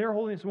wants their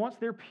holiness, wants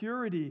their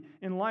purity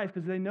in life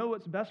because they know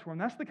what's best for them.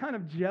 That's the kind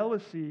of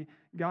jealousy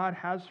God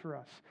has for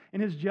us.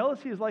 And His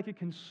jealousy is like a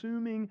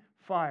consuming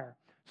fire.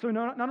 So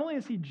not only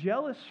is He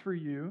jealous for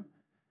you,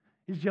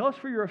 He's jealous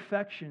for your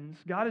affections.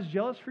 God is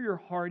jealous for your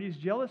heart. He's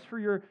jealous for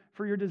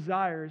your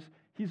desires.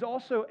 He's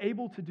also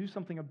able to do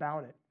something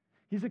about it.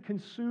 He's a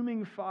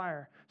consuming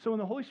fire. So when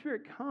the Holy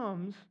Spirit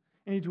comes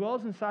and He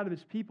dwells inside of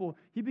His people,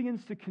 He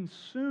begins to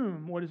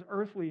consume what is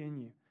earthly in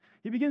you.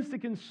 He begins to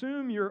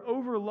consume your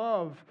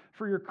overlove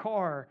for your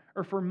car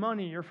or for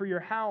money or for your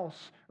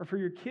house or for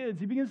your kids.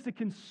 He begins to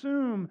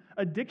consume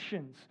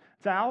addictions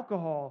to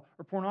alcohol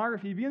or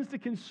pornography. He begins to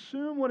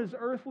consume what is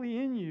earthly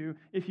in you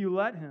if you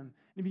let Him.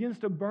 He begins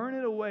to burn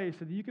it away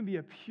so that you can be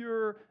a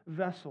pure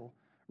vessel,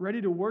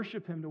 ready to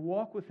worship Him, to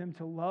walk with Him,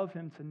 to love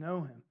Him, to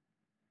know Him.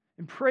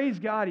 And praise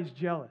God, He's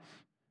jealous.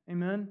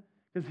 Amen?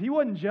 Because if He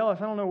wasn't jealous,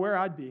 I don't know where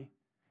I'd be.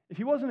 If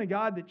He wasn't a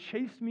God that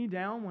chased me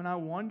down when I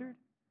wandered,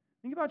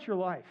 think about your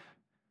life.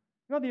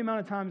 Think about the amount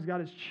of times God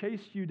has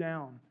chased you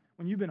down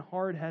when you've been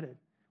hard-headed,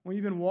 when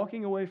you've been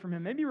walking away from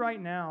Him. Maybe right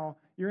now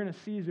you're in a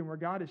season where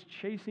God is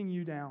chasing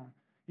you down.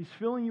 He's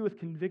filling you with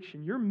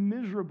conviction. You're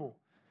miserable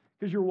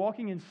because you're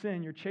walking in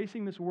sin. You're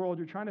chasing this world.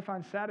 You're trying to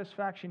find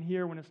satisfaction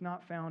here when it's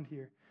not found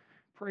here.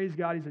 Praise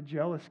God, He's a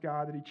jealous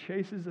God, that He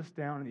chases us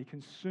down and He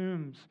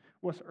consumes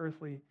what's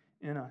earthly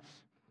in us.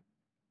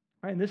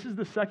 All right, and this is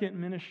the second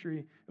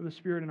ministry of the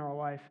Spirit in our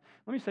life.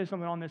 Let me say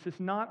something on this. It's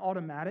not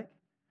automatic.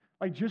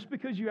 Like, just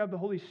because you have the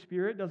Holy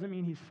Spirit doesn't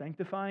mean He's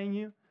sanctifying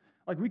you.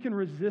 Like, we can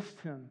resist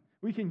Him.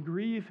 We can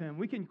grieve Him.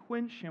 We can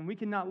quench Him. We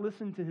can not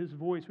listen to His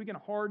voice. We can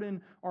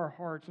harden our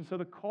hearts. And so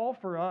the call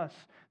for us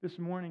this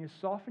morning is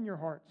soften your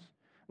hearts.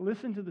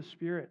 Listen to the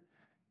Spirit.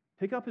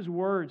 Pick up His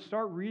Word.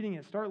 Start reading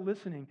it. Start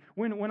listening.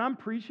 When I'm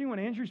preaching, when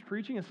Andrew's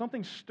preaching, and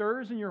something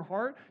stirs in your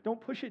heart, don't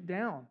push it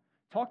down.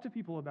 Talk to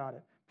people about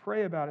it.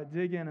 Pray about it.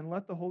 Dig in and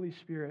let the Holy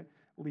Spirit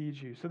lead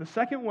you. So the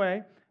second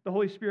way the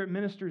Holy Spirit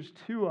ministers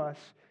to us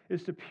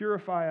is to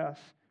purify us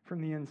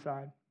from the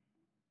inside.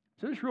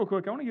 So just real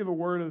quick, I want to give a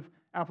word of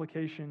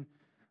application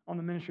on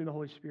the ministry of the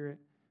Holy Spirit.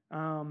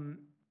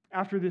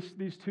 After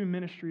these two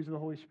ministries of the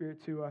Holy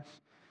Spirit to us,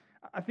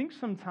 I think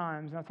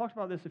sometimes, and I talked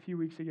about this a few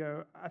weeks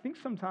ago, I think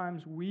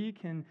sometimes we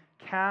can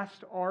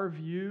cast our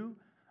view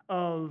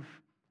of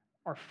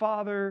our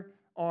Father,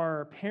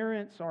 our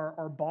parents,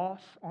 our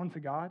boss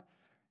onto God.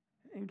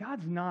 And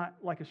God's not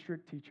like a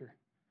strict teacher.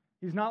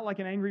 He's not like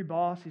an angry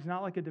boss. He's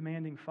not like a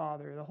demanding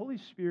father. The Holy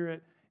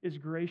Spirit is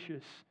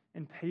gracious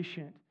and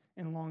patient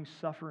and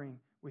long-suffering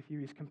with you.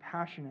 He's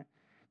compassionate.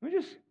 Let me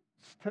just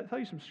tell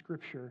you some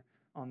scripture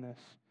on this.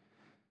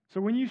 So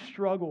when you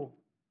struggle,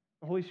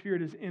 the Holy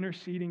Spirit is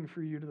interceding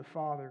for you to the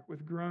Father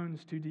with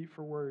groans too deep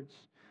for words.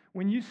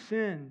 When you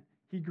sin,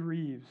 He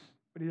grieves,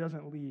 but He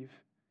doesn't leave.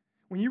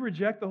 When you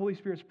reject the Holy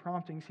Spirit's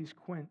promptings, He's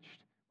quenched,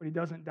 but He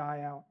doesn't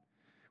die out.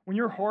 When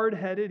you're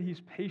hard-headed,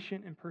 He's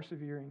patient and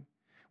persevering.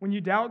 When you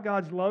doubt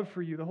God's love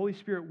for you, the Holy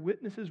Spirit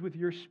witnesses with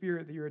your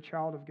spirit that you're a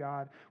child of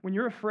God. When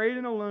you're afraid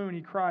and alone, He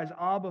cries,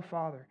 Abba,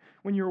 Father.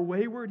 When you're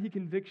wayward, He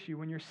convicts you.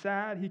 When you're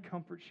sad, He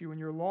comforts you. When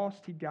you're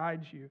lost, He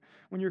guides you.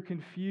 When you're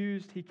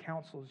confused, He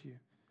counsels you.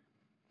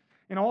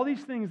 And all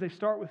these things, they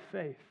start with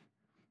faith.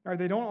 All right,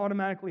 they don't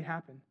automatically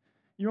happen.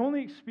 You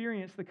only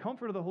experience the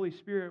comfort of the Holy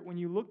Spirit when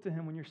you look to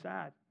Him when you're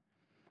sad.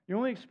 You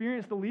only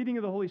experience the leading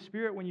of the Holy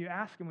Spirit when you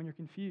ask Him when you're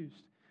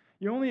confused.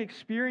 You only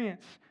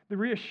experience the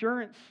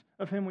reassurance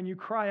of Him when you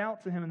cry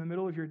out to Him in the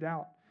middle of your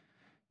doubt.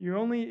 You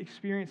only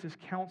experience His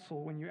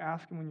counsel when you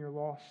ask Him when you're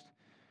lost.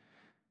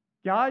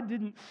 God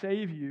didn't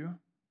save you,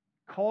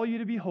 call you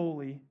to be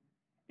holy,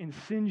 and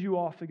send you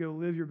off to go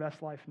live your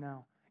best life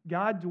now.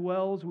 God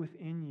dwells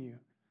within you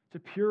to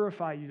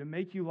purify you, to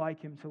make you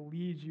like Him, to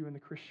lead you in the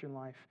Christian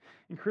life.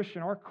 And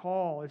Christian, our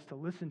call is to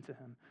listen to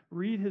Him,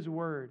 read His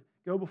Word,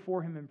 go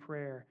before Him in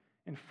prayer,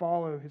 and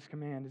follow His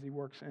command as He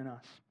works in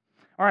us.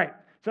 All right,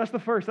 so that's the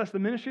first. That's the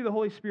ministry of the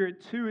Holy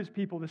Spirit to His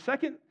people. The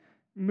second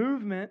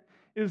movement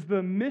is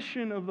the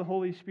mission of the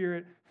Holy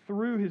Spirit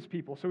through His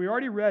people. So we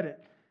already read it.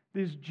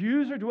 These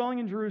Jews are dwelling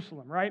in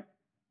Jerusalem, right?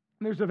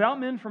 And there's devout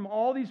men from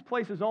all these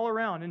places all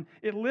around. And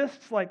it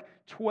lists like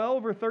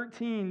 12 or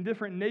 13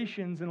 different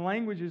nations and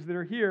languages that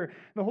are here. And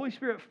the Holy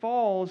Spirit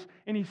falls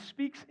and He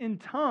speaks in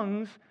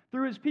tongues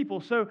through His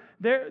people. So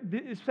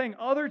it's saying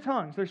other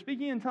tongues. They're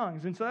speaking in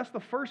tongues. And so that's the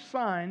first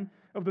sign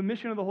of the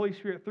mission of the Holy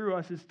Spirit through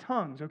us is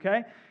tongues,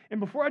 okay? And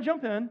before I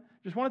jump in,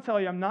 just want to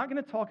tell you, I'm not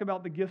going to talk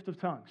about the gift of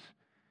tongues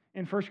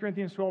in 1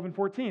 Corinthians 12 and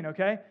 14,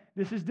 okay?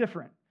 This is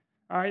different.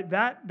 All right,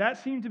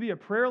 that seemed to be a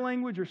prayer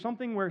language or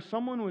something where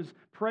someone was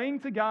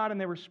praying to God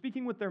and they were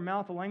speaking with their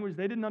mouth a language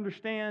they didn't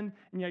understand,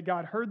 and yet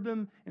God heard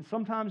them. And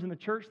sometimes in the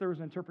church there was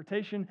an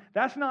interpretation.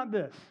 That's not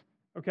this,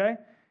 okay?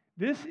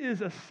 This is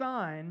a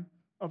sign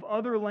of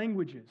other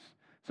languages.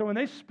 So when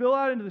they spill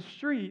out into the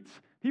streets,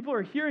 people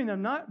are hearing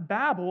them not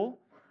babble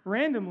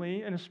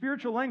randomly in a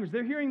spiritual language.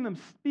 They're hearing them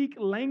speak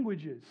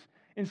languages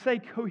and say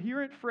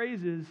coherent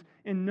phrases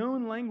in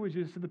known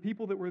languages to the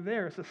people that were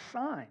there. It's a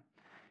sign.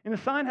 And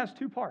the sign has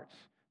two parts.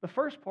 The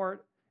first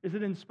part is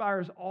it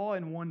inspires awe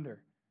and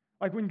wonder.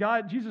 Like when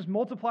Jesus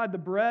multiplied the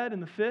bread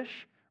and the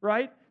fish,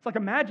 right? It's like a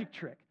magic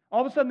trick.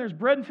 All of a sudden there's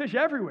bread and fish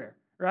everywhere,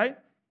 right?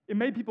 It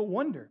made people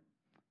wonder.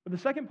 But the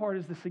second part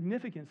is the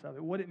significance of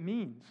it, what it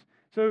means.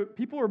 So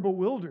people are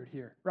bewildered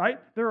here, right?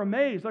 They're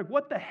amazed, like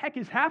what the heck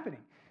is happening?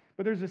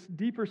 But there's this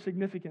deeper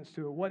significance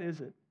to it. What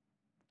is it?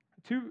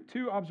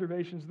 Two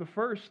observations. The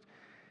first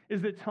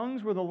is that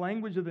tongues were the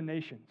language of the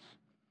nations.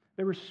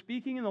 They were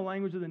speaking in the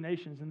language of the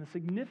nations. And the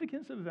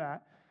significance of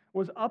that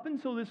was up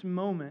until this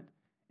moment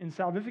in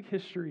salvific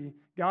history,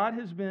 God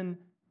has been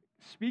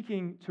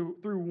speaking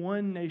through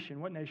one nation.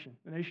 What nation?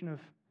 The nation of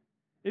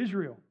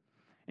Israel.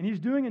 And he's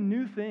doing a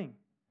new thing,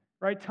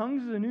 right?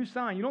 Tongues is a new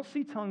sign. You don't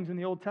see tongues in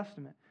the Old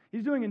Testament.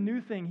 He's doing a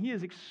new thing. He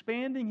is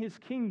expanding his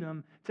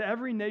kingdom to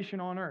every nation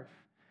on earth.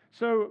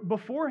 So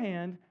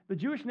beforehand, the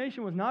Jewish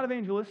nation was not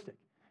evangelistic.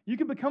 You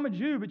could become a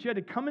Jew, but you had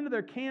to come into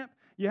their camp.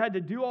 You had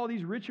to do all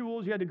these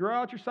rituals. You had to grow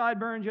out your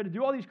sideburns. You had to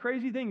do all these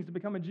crazy things to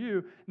become a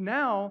Jew.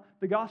 Now,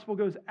 the gospel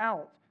goes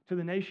out to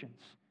the nations.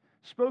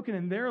 Spoken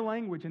in their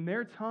language, in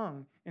their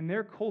tongue, in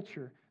their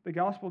culture, the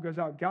gospel goes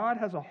out. God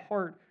has a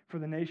heart for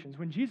the nations.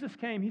 When Jesus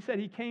came, he said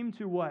he came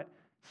to what?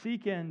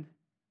 Seek and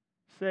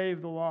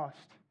save the lost.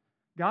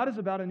 God is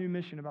about a new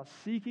mission, about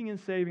seeking and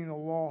saving the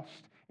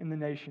lost in the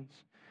nations.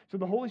 So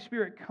the Holy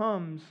Spirit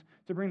comes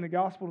to bring the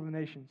gospel to the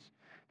nations.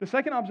 The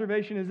second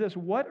observation is this: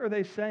 what are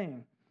they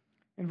saying?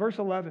 In verse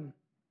 11,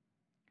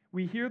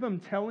 we hear them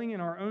telling in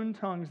our own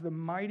tongues the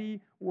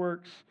mighty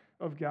works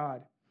of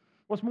God.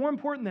 What's more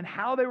important than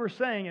how they were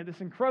saying it,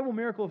 this incredible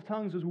miracle of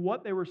tongues, is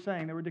what they were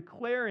saying. They were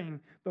declaring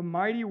the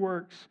mighty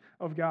works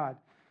of God.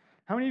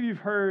 How many of you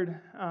have heard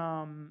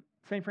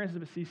St. Francis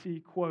of Assisi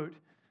quote,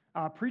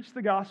 preach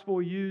the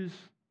gospel, use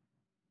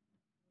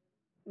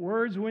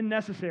words when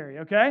necessary,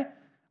 okay?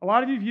 A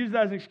lot of you have used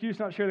that as an excuse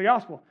not to share the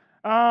gospel.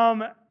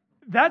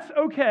 That's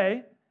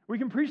okay. We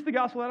can preach the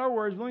gospel without our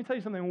words, but let me tell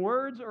you something.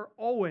 Words are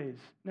always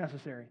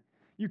necessary.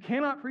 You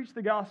cannot preach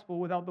the gospel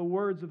without the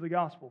words of the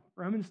gospel.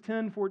 Romans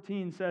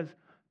 10:14 says,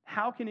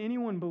 how can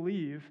anyone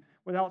believe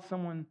without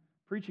someone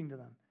preaching to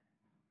them?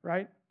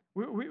 Right?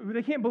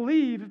 They can't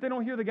believe if they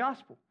don't hear the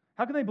gospel.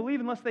 How can they believe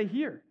unless they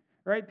hear?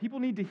 Right? People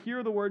need to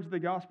hear the words of the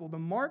gospel. The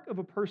mark of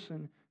a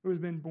person who has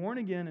been born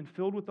again and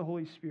filled with the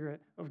Holy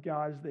Spirit of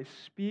God is they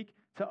speak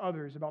to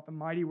others about the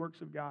mighty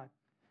works of God.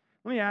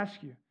 Let me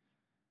ask you,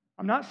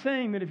 I'm not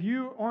saying that if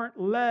you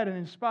aren't led and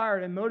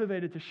inspired and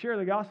motivated to share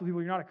the gospel with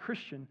people, you're not a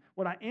Christian.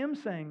 What I am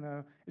saying,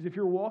 though, is if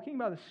you're walking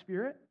by the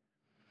Spirit,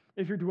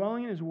 if you're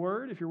dwelling in His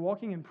Word, if you're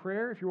walking in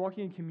prayer, if you're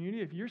walking in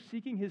community, if you're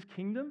seeking His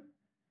kingdom,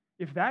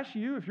 if that's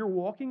you, if you're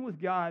walking with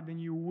God, then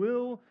you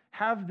will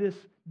have this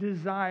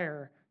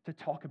desire to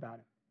talk about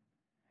Him.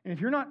 And if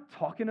you're not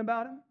talking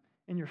about Him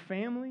in your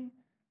family,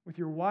 with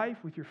your wife,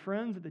 with your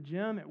friends, at the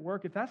gym, at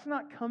work, if that's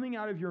not coming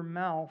out of your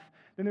mouth,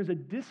 then there's a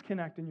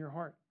disconnect in your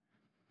heart.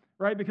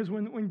 Right? Because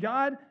when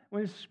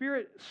His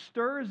Spirit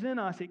stirs in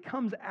us, it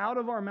comes out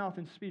of our mouth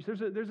in speech.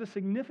 There's a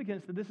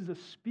significance that this is a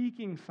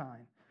speaking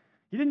sign.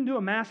 He didn't do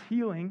a mass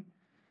healing.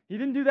 He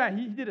didn't do that.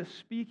 He did a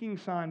speaking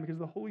sign because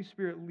the Holy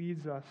Spirit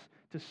leads us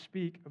to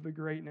speak of the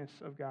greatness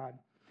of God.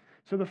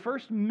 So the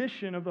first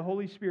mission of the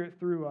Holy Spirit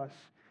through us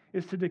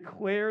is to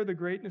declare the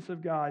greatness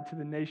of God to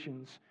the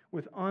nations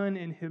with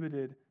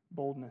uninhibited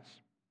boldness.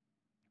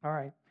 All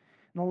right.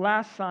 And the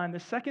last sign, the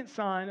second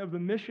sign of the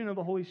mission of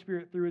the Holy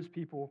Spirit through His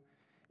people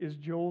is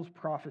Joel's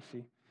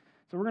prophecy.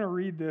 So we're going to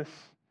read this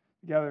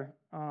together.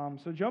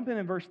 So jump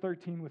in verse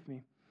 13 with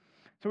me.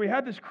 So we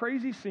had this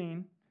crazy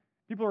scene.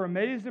 People are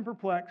amazed and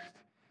perplexed.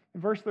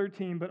 In verse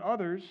 13, but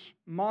others,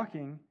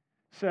 mocking,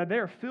 said, they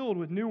are filled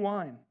with new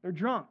wine. They're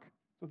drunk,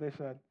 that's what they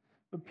said.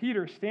 But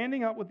Peter,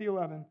 standing up with the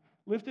 11,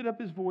 lifted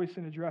up his voice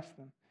and addressed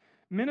them.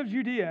 Men of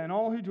Judea and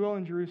all who dwell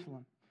in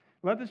Jerusalem,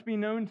 let this be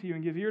known to you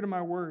and give ear to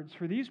my words,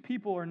 for these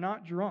people are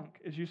not drunk,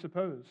 as you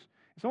suppose.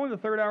 It's only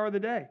the third hour of the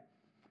day.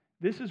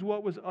 This is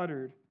what was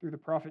uttered through the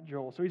prophet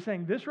Joel. So he's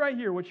saying this right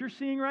here, what you're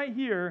seeing right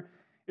here,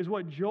 is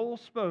what Joel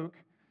spoke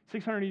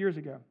 600 years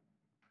ago.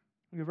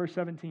 Look at verse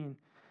 17.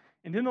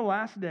 And in the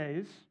last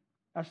days,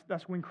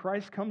 that's when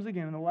Christ comes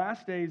again, in the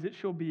last days it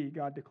shall be,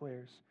 God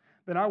declares,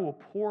 that I will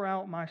pour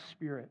out my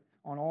Spirit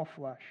on all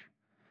flesh.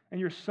 And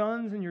your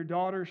sons and your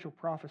daughters shall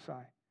prophesy.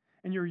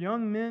 And your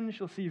young men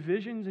shall see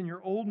visions, and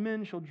your old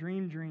men shall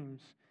dream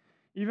dreams.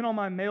 Even on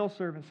my male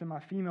servants and my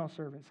female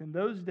servants. In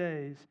those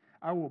days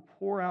I will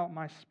pour out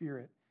my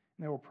Spirit,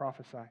 and they will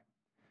prophesy. What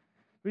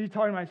are you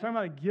talking about? He's talking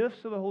about the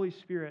gifts of the Holy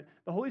Spirit.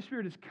 The Holy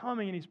Spirit is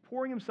coming, and He's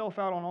pouring Himself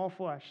out on all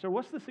flesh. So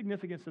what's the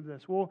significance of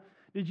this? Well,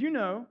 did you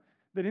know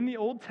that in the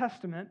Old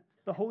Testament,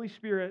 the Holy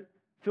Spirit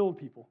filled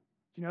people?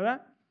 Do you know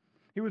that?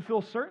 He would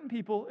fill certain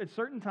people at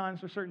certain times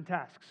for certain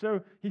tasks.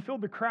 So He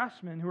filled the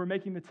craftsmen who were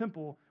making the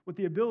temple with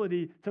the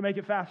ability to make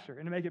it faster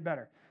and to make it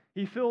better.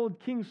 He filled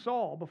King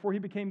Saul before he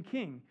became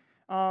king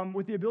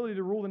with the ability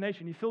to rule the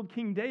nation. He filled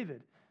King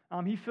David.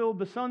 He filled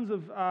the sons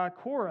of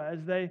Korah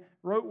as they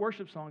wrote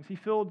worship songs. He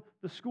filled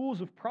the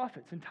schools of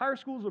prophets, entire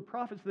schools of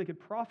prophets so they could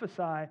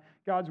prophesy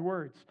God's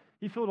words.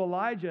 He filled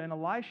Elijah and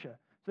Elisha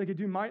so they could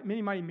do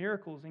many mighty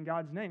miracles in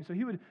God's name. So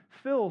He would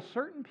fill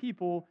certain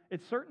people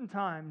at certain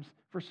times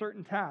for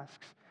certain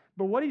tasks.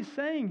 But what he's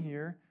saying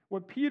here,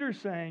 what Peter's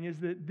saying, is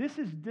that this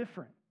is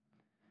different.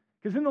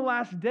 Because in the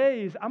last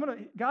days,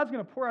 God's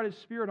going to pour out His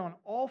Spirit on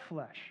all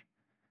flesh.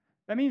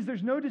 That means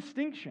there's no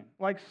distinction,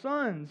 like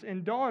sons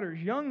and daughters,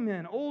 young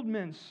men, old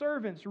men,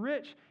 servants,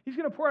 rich. He's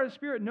going to pour out His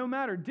Spirit no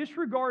matter,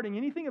 disregarding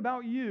anything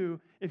about you.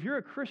 If you're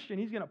a Christian,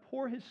 He's going to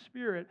pour His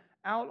Spirit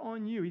out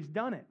on you. He's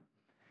done it.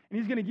 And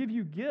He's going to give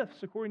you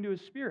gifts according to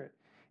His Spirit.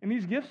 And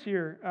these gifts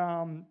here,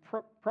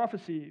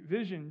 prophecy,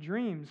 vision,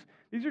 dreams,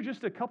 these are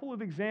just a couple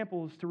of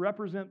examples to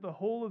represent the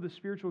whole of the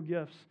spiritual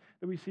gifts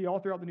that we see all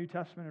throughout the New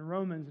Testament in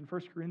Romans and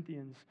 1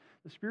 Corinthians,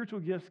 the spiritual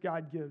gifts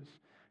God gives.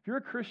 If you're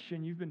a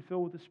Christian, you've been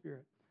filled with the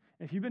Spirit.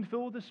 And if you've been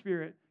filled with the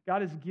Spirit,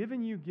 God has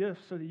given you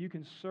gifts so that you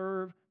can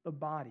serve the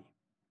body.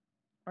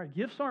 All right,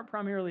 gifts aren't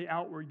primarily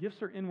outward.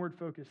 Gifts are inward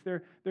focused.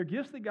 They're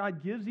gifts that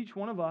God gives each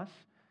one of us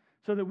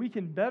so that we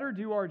can better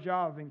do our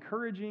job of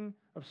encouraging,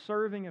 of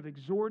serving, of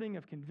exhorting,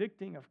 of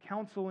convicting, of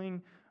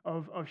counseling,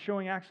 of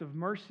showing acts of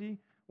mercy.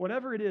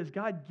 Whatever it is,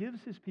 God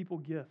gives His people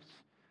gifts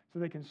so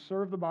they can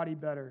serve the body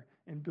better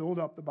and build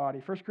up the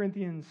body. 1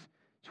 Corinthians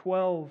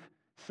 12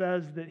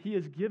 says that He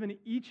has given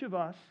each of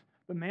us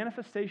the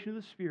manifestation of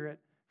the Spirit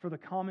for the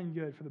common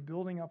good, for the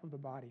building up of the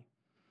body.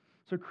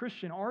 So,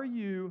 Christian, are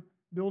you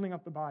building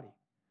up the body?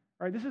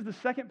 All right, this is the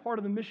second part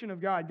of the mission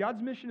of God.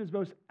 God's mission is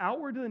both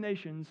outward to the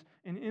nations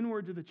and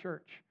inward to the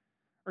church.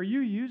 Are you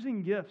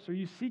using gifts? Are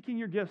you seeking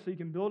your gifts so you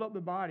can build up the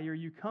body? Are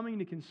you coming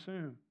to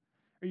consume?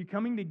 Are you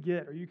coming to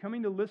get? Are you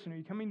coming to listen? Are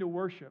you coming to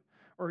worship?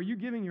 Or are you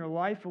giving your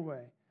life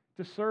away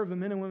to serve the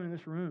men and women in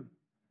this room?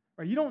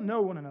 Or you don't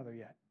know one another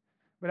yet.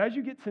 But as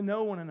you get to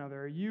know one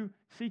another, are you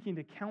seeking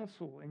to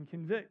counsel and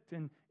convict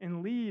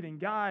and lead and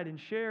guide and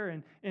share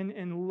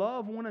and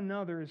love one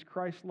another as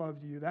Christ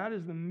loved you? That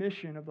is the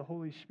mission of the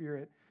Holy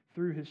Spirit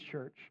through His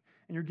church.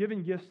 And you're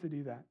given gifts to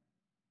do that.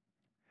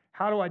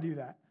 How do I do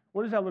that?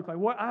 What does that look like?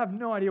 I have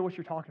no idea what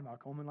you're talking about,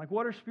 Coleman. Like,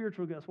 what are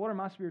spiritual gifts? What are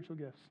my spiritual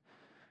gifts?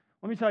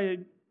 Let me tell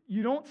you,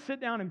 you don't sit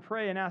down and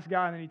pray and ask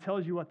God and then He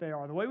tells you what they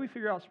are. The way we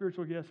figure out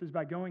spiritual gifts is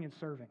by going and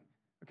serving,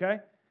 okay?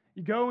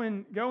 You go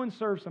and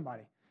serve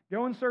somebody.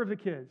 Go and serve the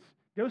kids.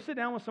 Go sit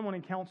down with someone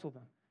and counsel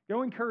them.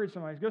 Go encourage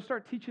somebody. Go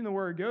start teaching the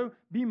Word. Go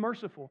be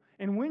merciful.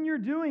 And when you're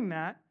doing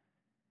that,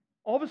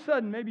 all of a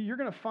sudden, maybe you're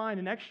going to find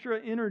an extra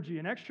energy,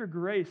 an extra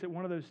grace at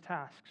one of those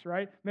tasks,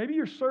 right? Maybe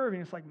you're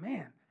serving. It's like,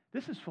 man,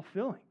 this is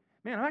fulfilling.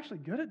 Man, I'm actually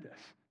good at this.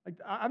 Like,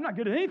 I'm not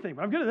good at anything,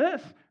 but I'm good at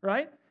this,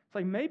 right? It's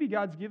like maybe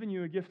God's given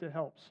you a gift that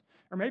helps.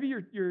 Or maybe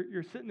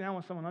you're sitting down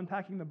with someone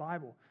unpacking the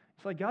Bible.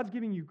 It's like God's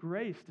giving you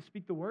grace to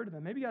speak the Word to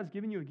them. Maybe God's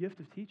giving you a gift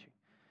of teaching.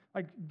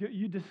 Like,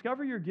 you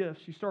discover your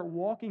gifts, you start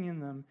walking in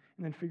them,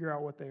 and then figure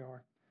out what they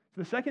are.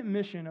 So the second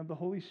mission of the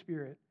Holy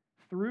Spirit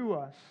through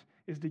us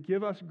is to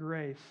give us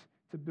grace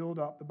to build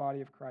up the body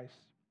of Christ.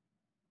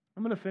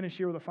 I'm going to finish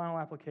here with a final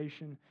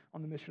application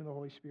on the mission of the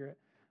Holy Spirit.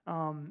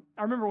 I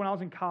remember when I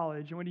was in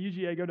college, I went to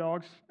UGA, go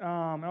Dogs.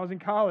 I was in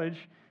college,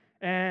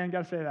 and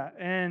got to say that.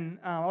 And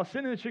I was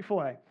sitting in the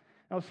Chick-fil-A.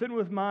 I was sitting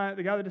with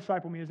the guy that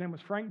discipled me. His name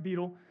was Frank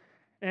Beadle.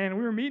 And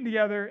we were meeting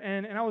together,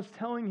 and I was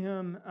telling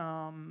him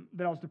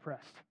that I was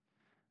depressed.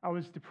 I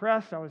was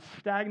depressed. I was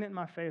stagnant in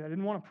my faith. I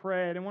didn't want to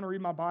pray. I didn't want to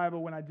read my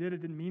Bible. When I did,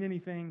 it didn't mean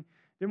anything.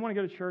 Didn't want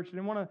to go to church.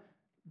 Didn't want to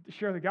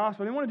share the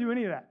gospel. I didn't want to do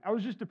any of that. I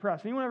was just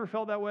depressed. Anyone ever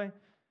felt that way?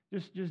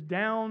 Just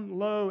down,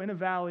 low, in a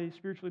valley,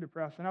 spiritually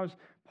depressed. And I was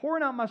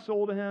pouring out my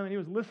soul to him, and he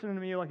was listening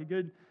to me like a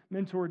good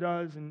mentor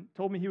does and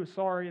told me he was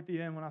sorry at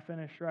the end when I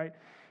finished, right?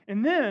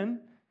 And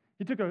then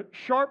he took a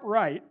sharp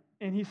right,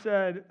 and he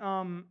said,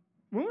 when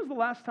was the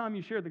last time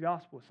you shared the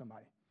gospel with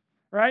somebody?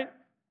 Right?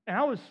 And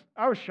I was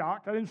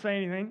shocked. I didn't say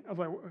anything. I was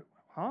like,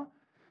 huh?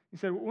 He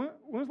said, when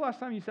was the last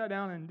time you sat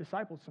down and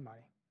discipled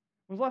somebody?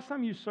 When was the last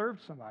time you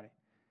served somebody?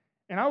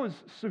 And I was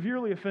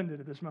severely offended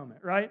at this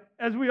moment, right?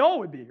 As we all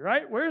would be,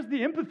 right? Where's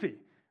the empathy?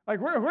 Like,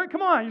 where?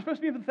 Come on, you're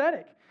supposed to be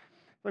empathetic.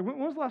 Like, when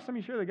was the last time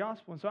you shared the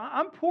gospel? And so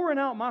I'm pouring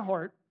out my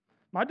heart,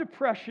 my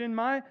depression,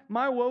 my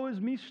woe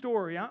is me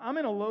story. I'm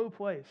in a low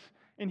place.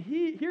 And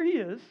here he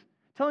is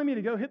telling me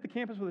to go hit the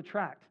campus with a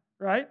tract,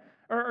 right?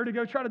 Or to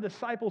go try to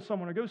disciple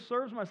someone or go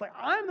serve someone. It's like,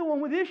 I'm the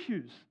one with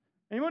issues.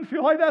 Anyone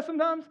feel like that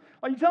sometimes?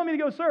 Like, you tell me to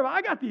go serve.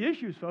 I got the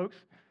issues, folks.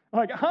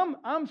 Like,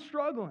 I'm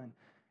struggling.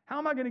 How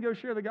am I going to go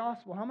share the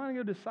gospel? How am I going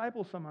to go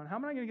disciple someone? How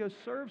am I going to go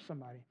serve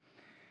somebody?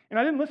 And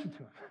I didn't listen to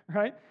him,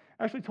 right?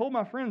 I actually told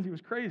my friends he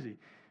was crazy.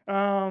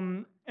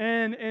 But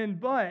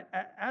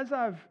as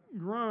I've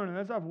grown and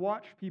as I've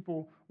watched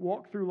people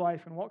walk through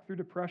life and walk through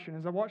depression,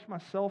 as I've watched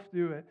myself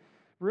do it,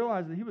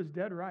 realized that he was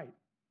dead right?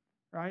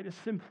 It's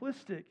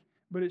simplistic,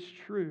 but it's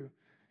true.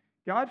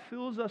 God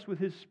fills us with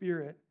His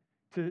Spirit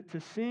to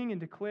sing and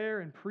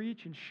declare and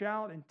preach and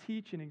shout and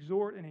teach and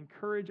exhort and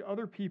encourage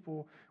other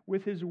people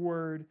with His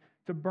Word,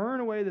 to burn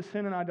away the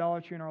sin and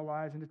idolatry in our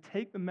lives and to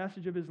take the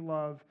message of His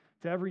love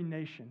to every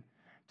nation,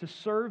 to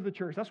serve the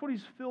church. That's what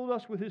He's filled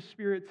us with His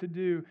Spirit to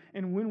do.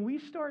 And when we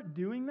start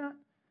doing that,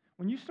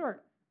 when you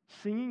start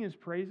singing His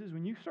praises,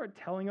 when you start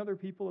telling other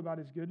people about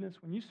His goodness,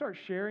 when you start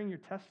sharing your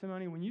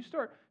testimony, when you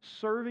start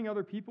serving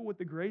other people with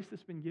the grace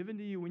that's been given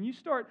to you, when you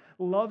start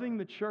loving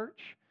the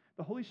church,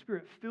 the Holy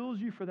Spirit fills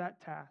you for that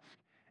task,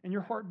 and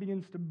your heart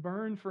begins to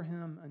burn for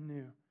Him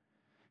anew.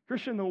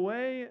 Christian, the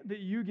way that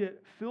you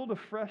get filled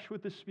afresh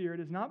with the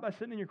Spirit is not by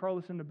sitting in your car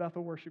listening to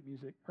Bethel worship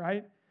music,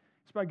 right?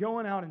 It's by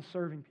going out and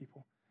serving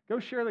people. Go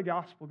share the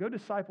gospel. Go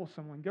disciple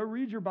someone. Go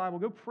read your Bible.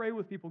 Go pray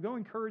with people. Go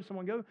encourage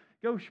someone. Go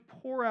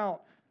pour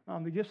out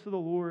the gifts of the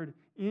Lord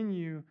in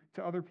you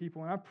to other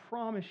people. And I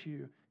promise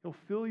you, He'll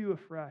fill you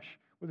afresh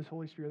with His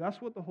Holy Spirit.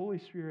 That's what the Holy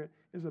Spirit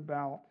is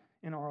about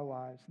in our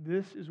lives.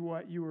 This is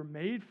what you were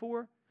made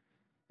for,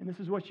 and this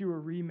is what you were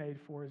remade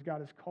for as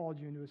God has called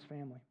you into His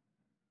family.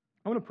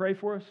 I want to pray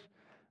for us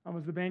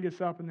as the band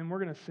gets up, and then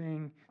we're going to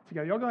sing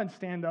together. Y'all go ahead and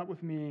stand up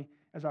with me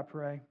as I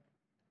pray.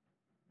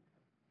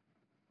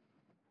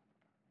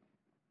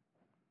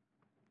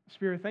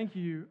 Spirit, thank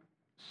you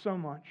so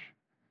much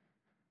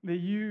that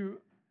you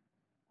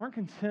aren't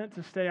content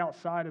to stay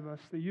outside of us,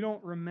 that you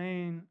don't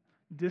remain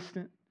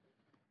distant,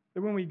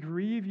 that when we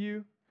grieve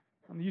you,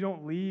 you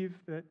don't leave,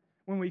 that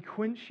when we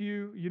quench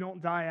you, you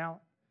don't die out.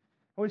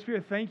 Holy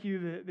Spirit, thank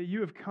you that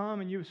you have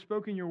come and you have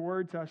spoken your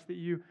word to us, that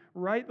you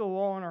write the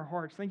law in our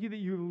hearts. Thank you that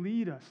you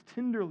lead us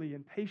tenderly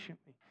and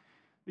patiently,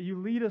 that you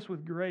lead us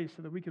with grace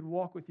so that we could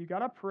walk with you.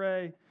 God, I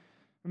pray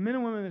the men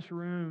and women in this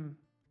room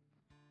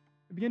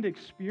begin to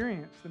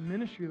experience the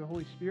ministry of the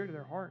Holy Spirit to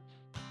their hearts.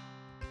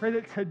 Pray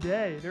that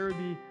today there would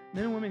be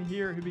men and women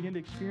here who begin to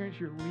experience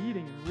your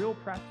leading in real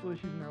practical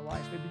issues in their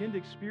life. They begin to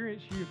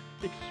experience you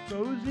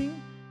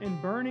exposing and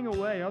burning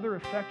away other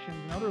affections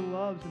and other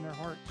loves in their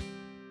hearts.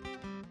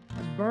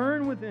 And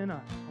burn within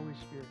us, Holy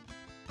Spirit.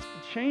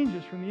 And change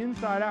us from the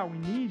inside out. We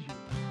need you.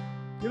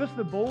 Give us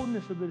the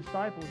boldness of the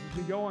disciples as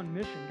we go on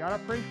mission. God, I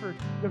pray for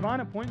divine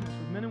appointments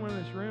with men and women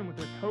in this room, with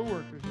their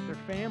coworkers, with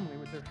their family,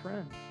 with their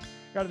friends.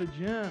 God, at the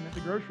gym, at the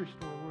grocery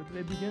store, Lord,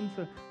 they begin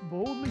to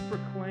boldly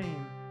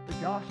proclaim the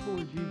gospel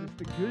of Jesus,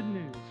 the good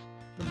news,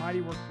 the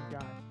mighty works of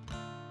God.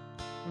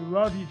 We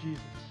love you,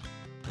 Jesus.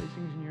 These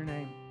things in your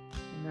name.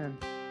 Amen.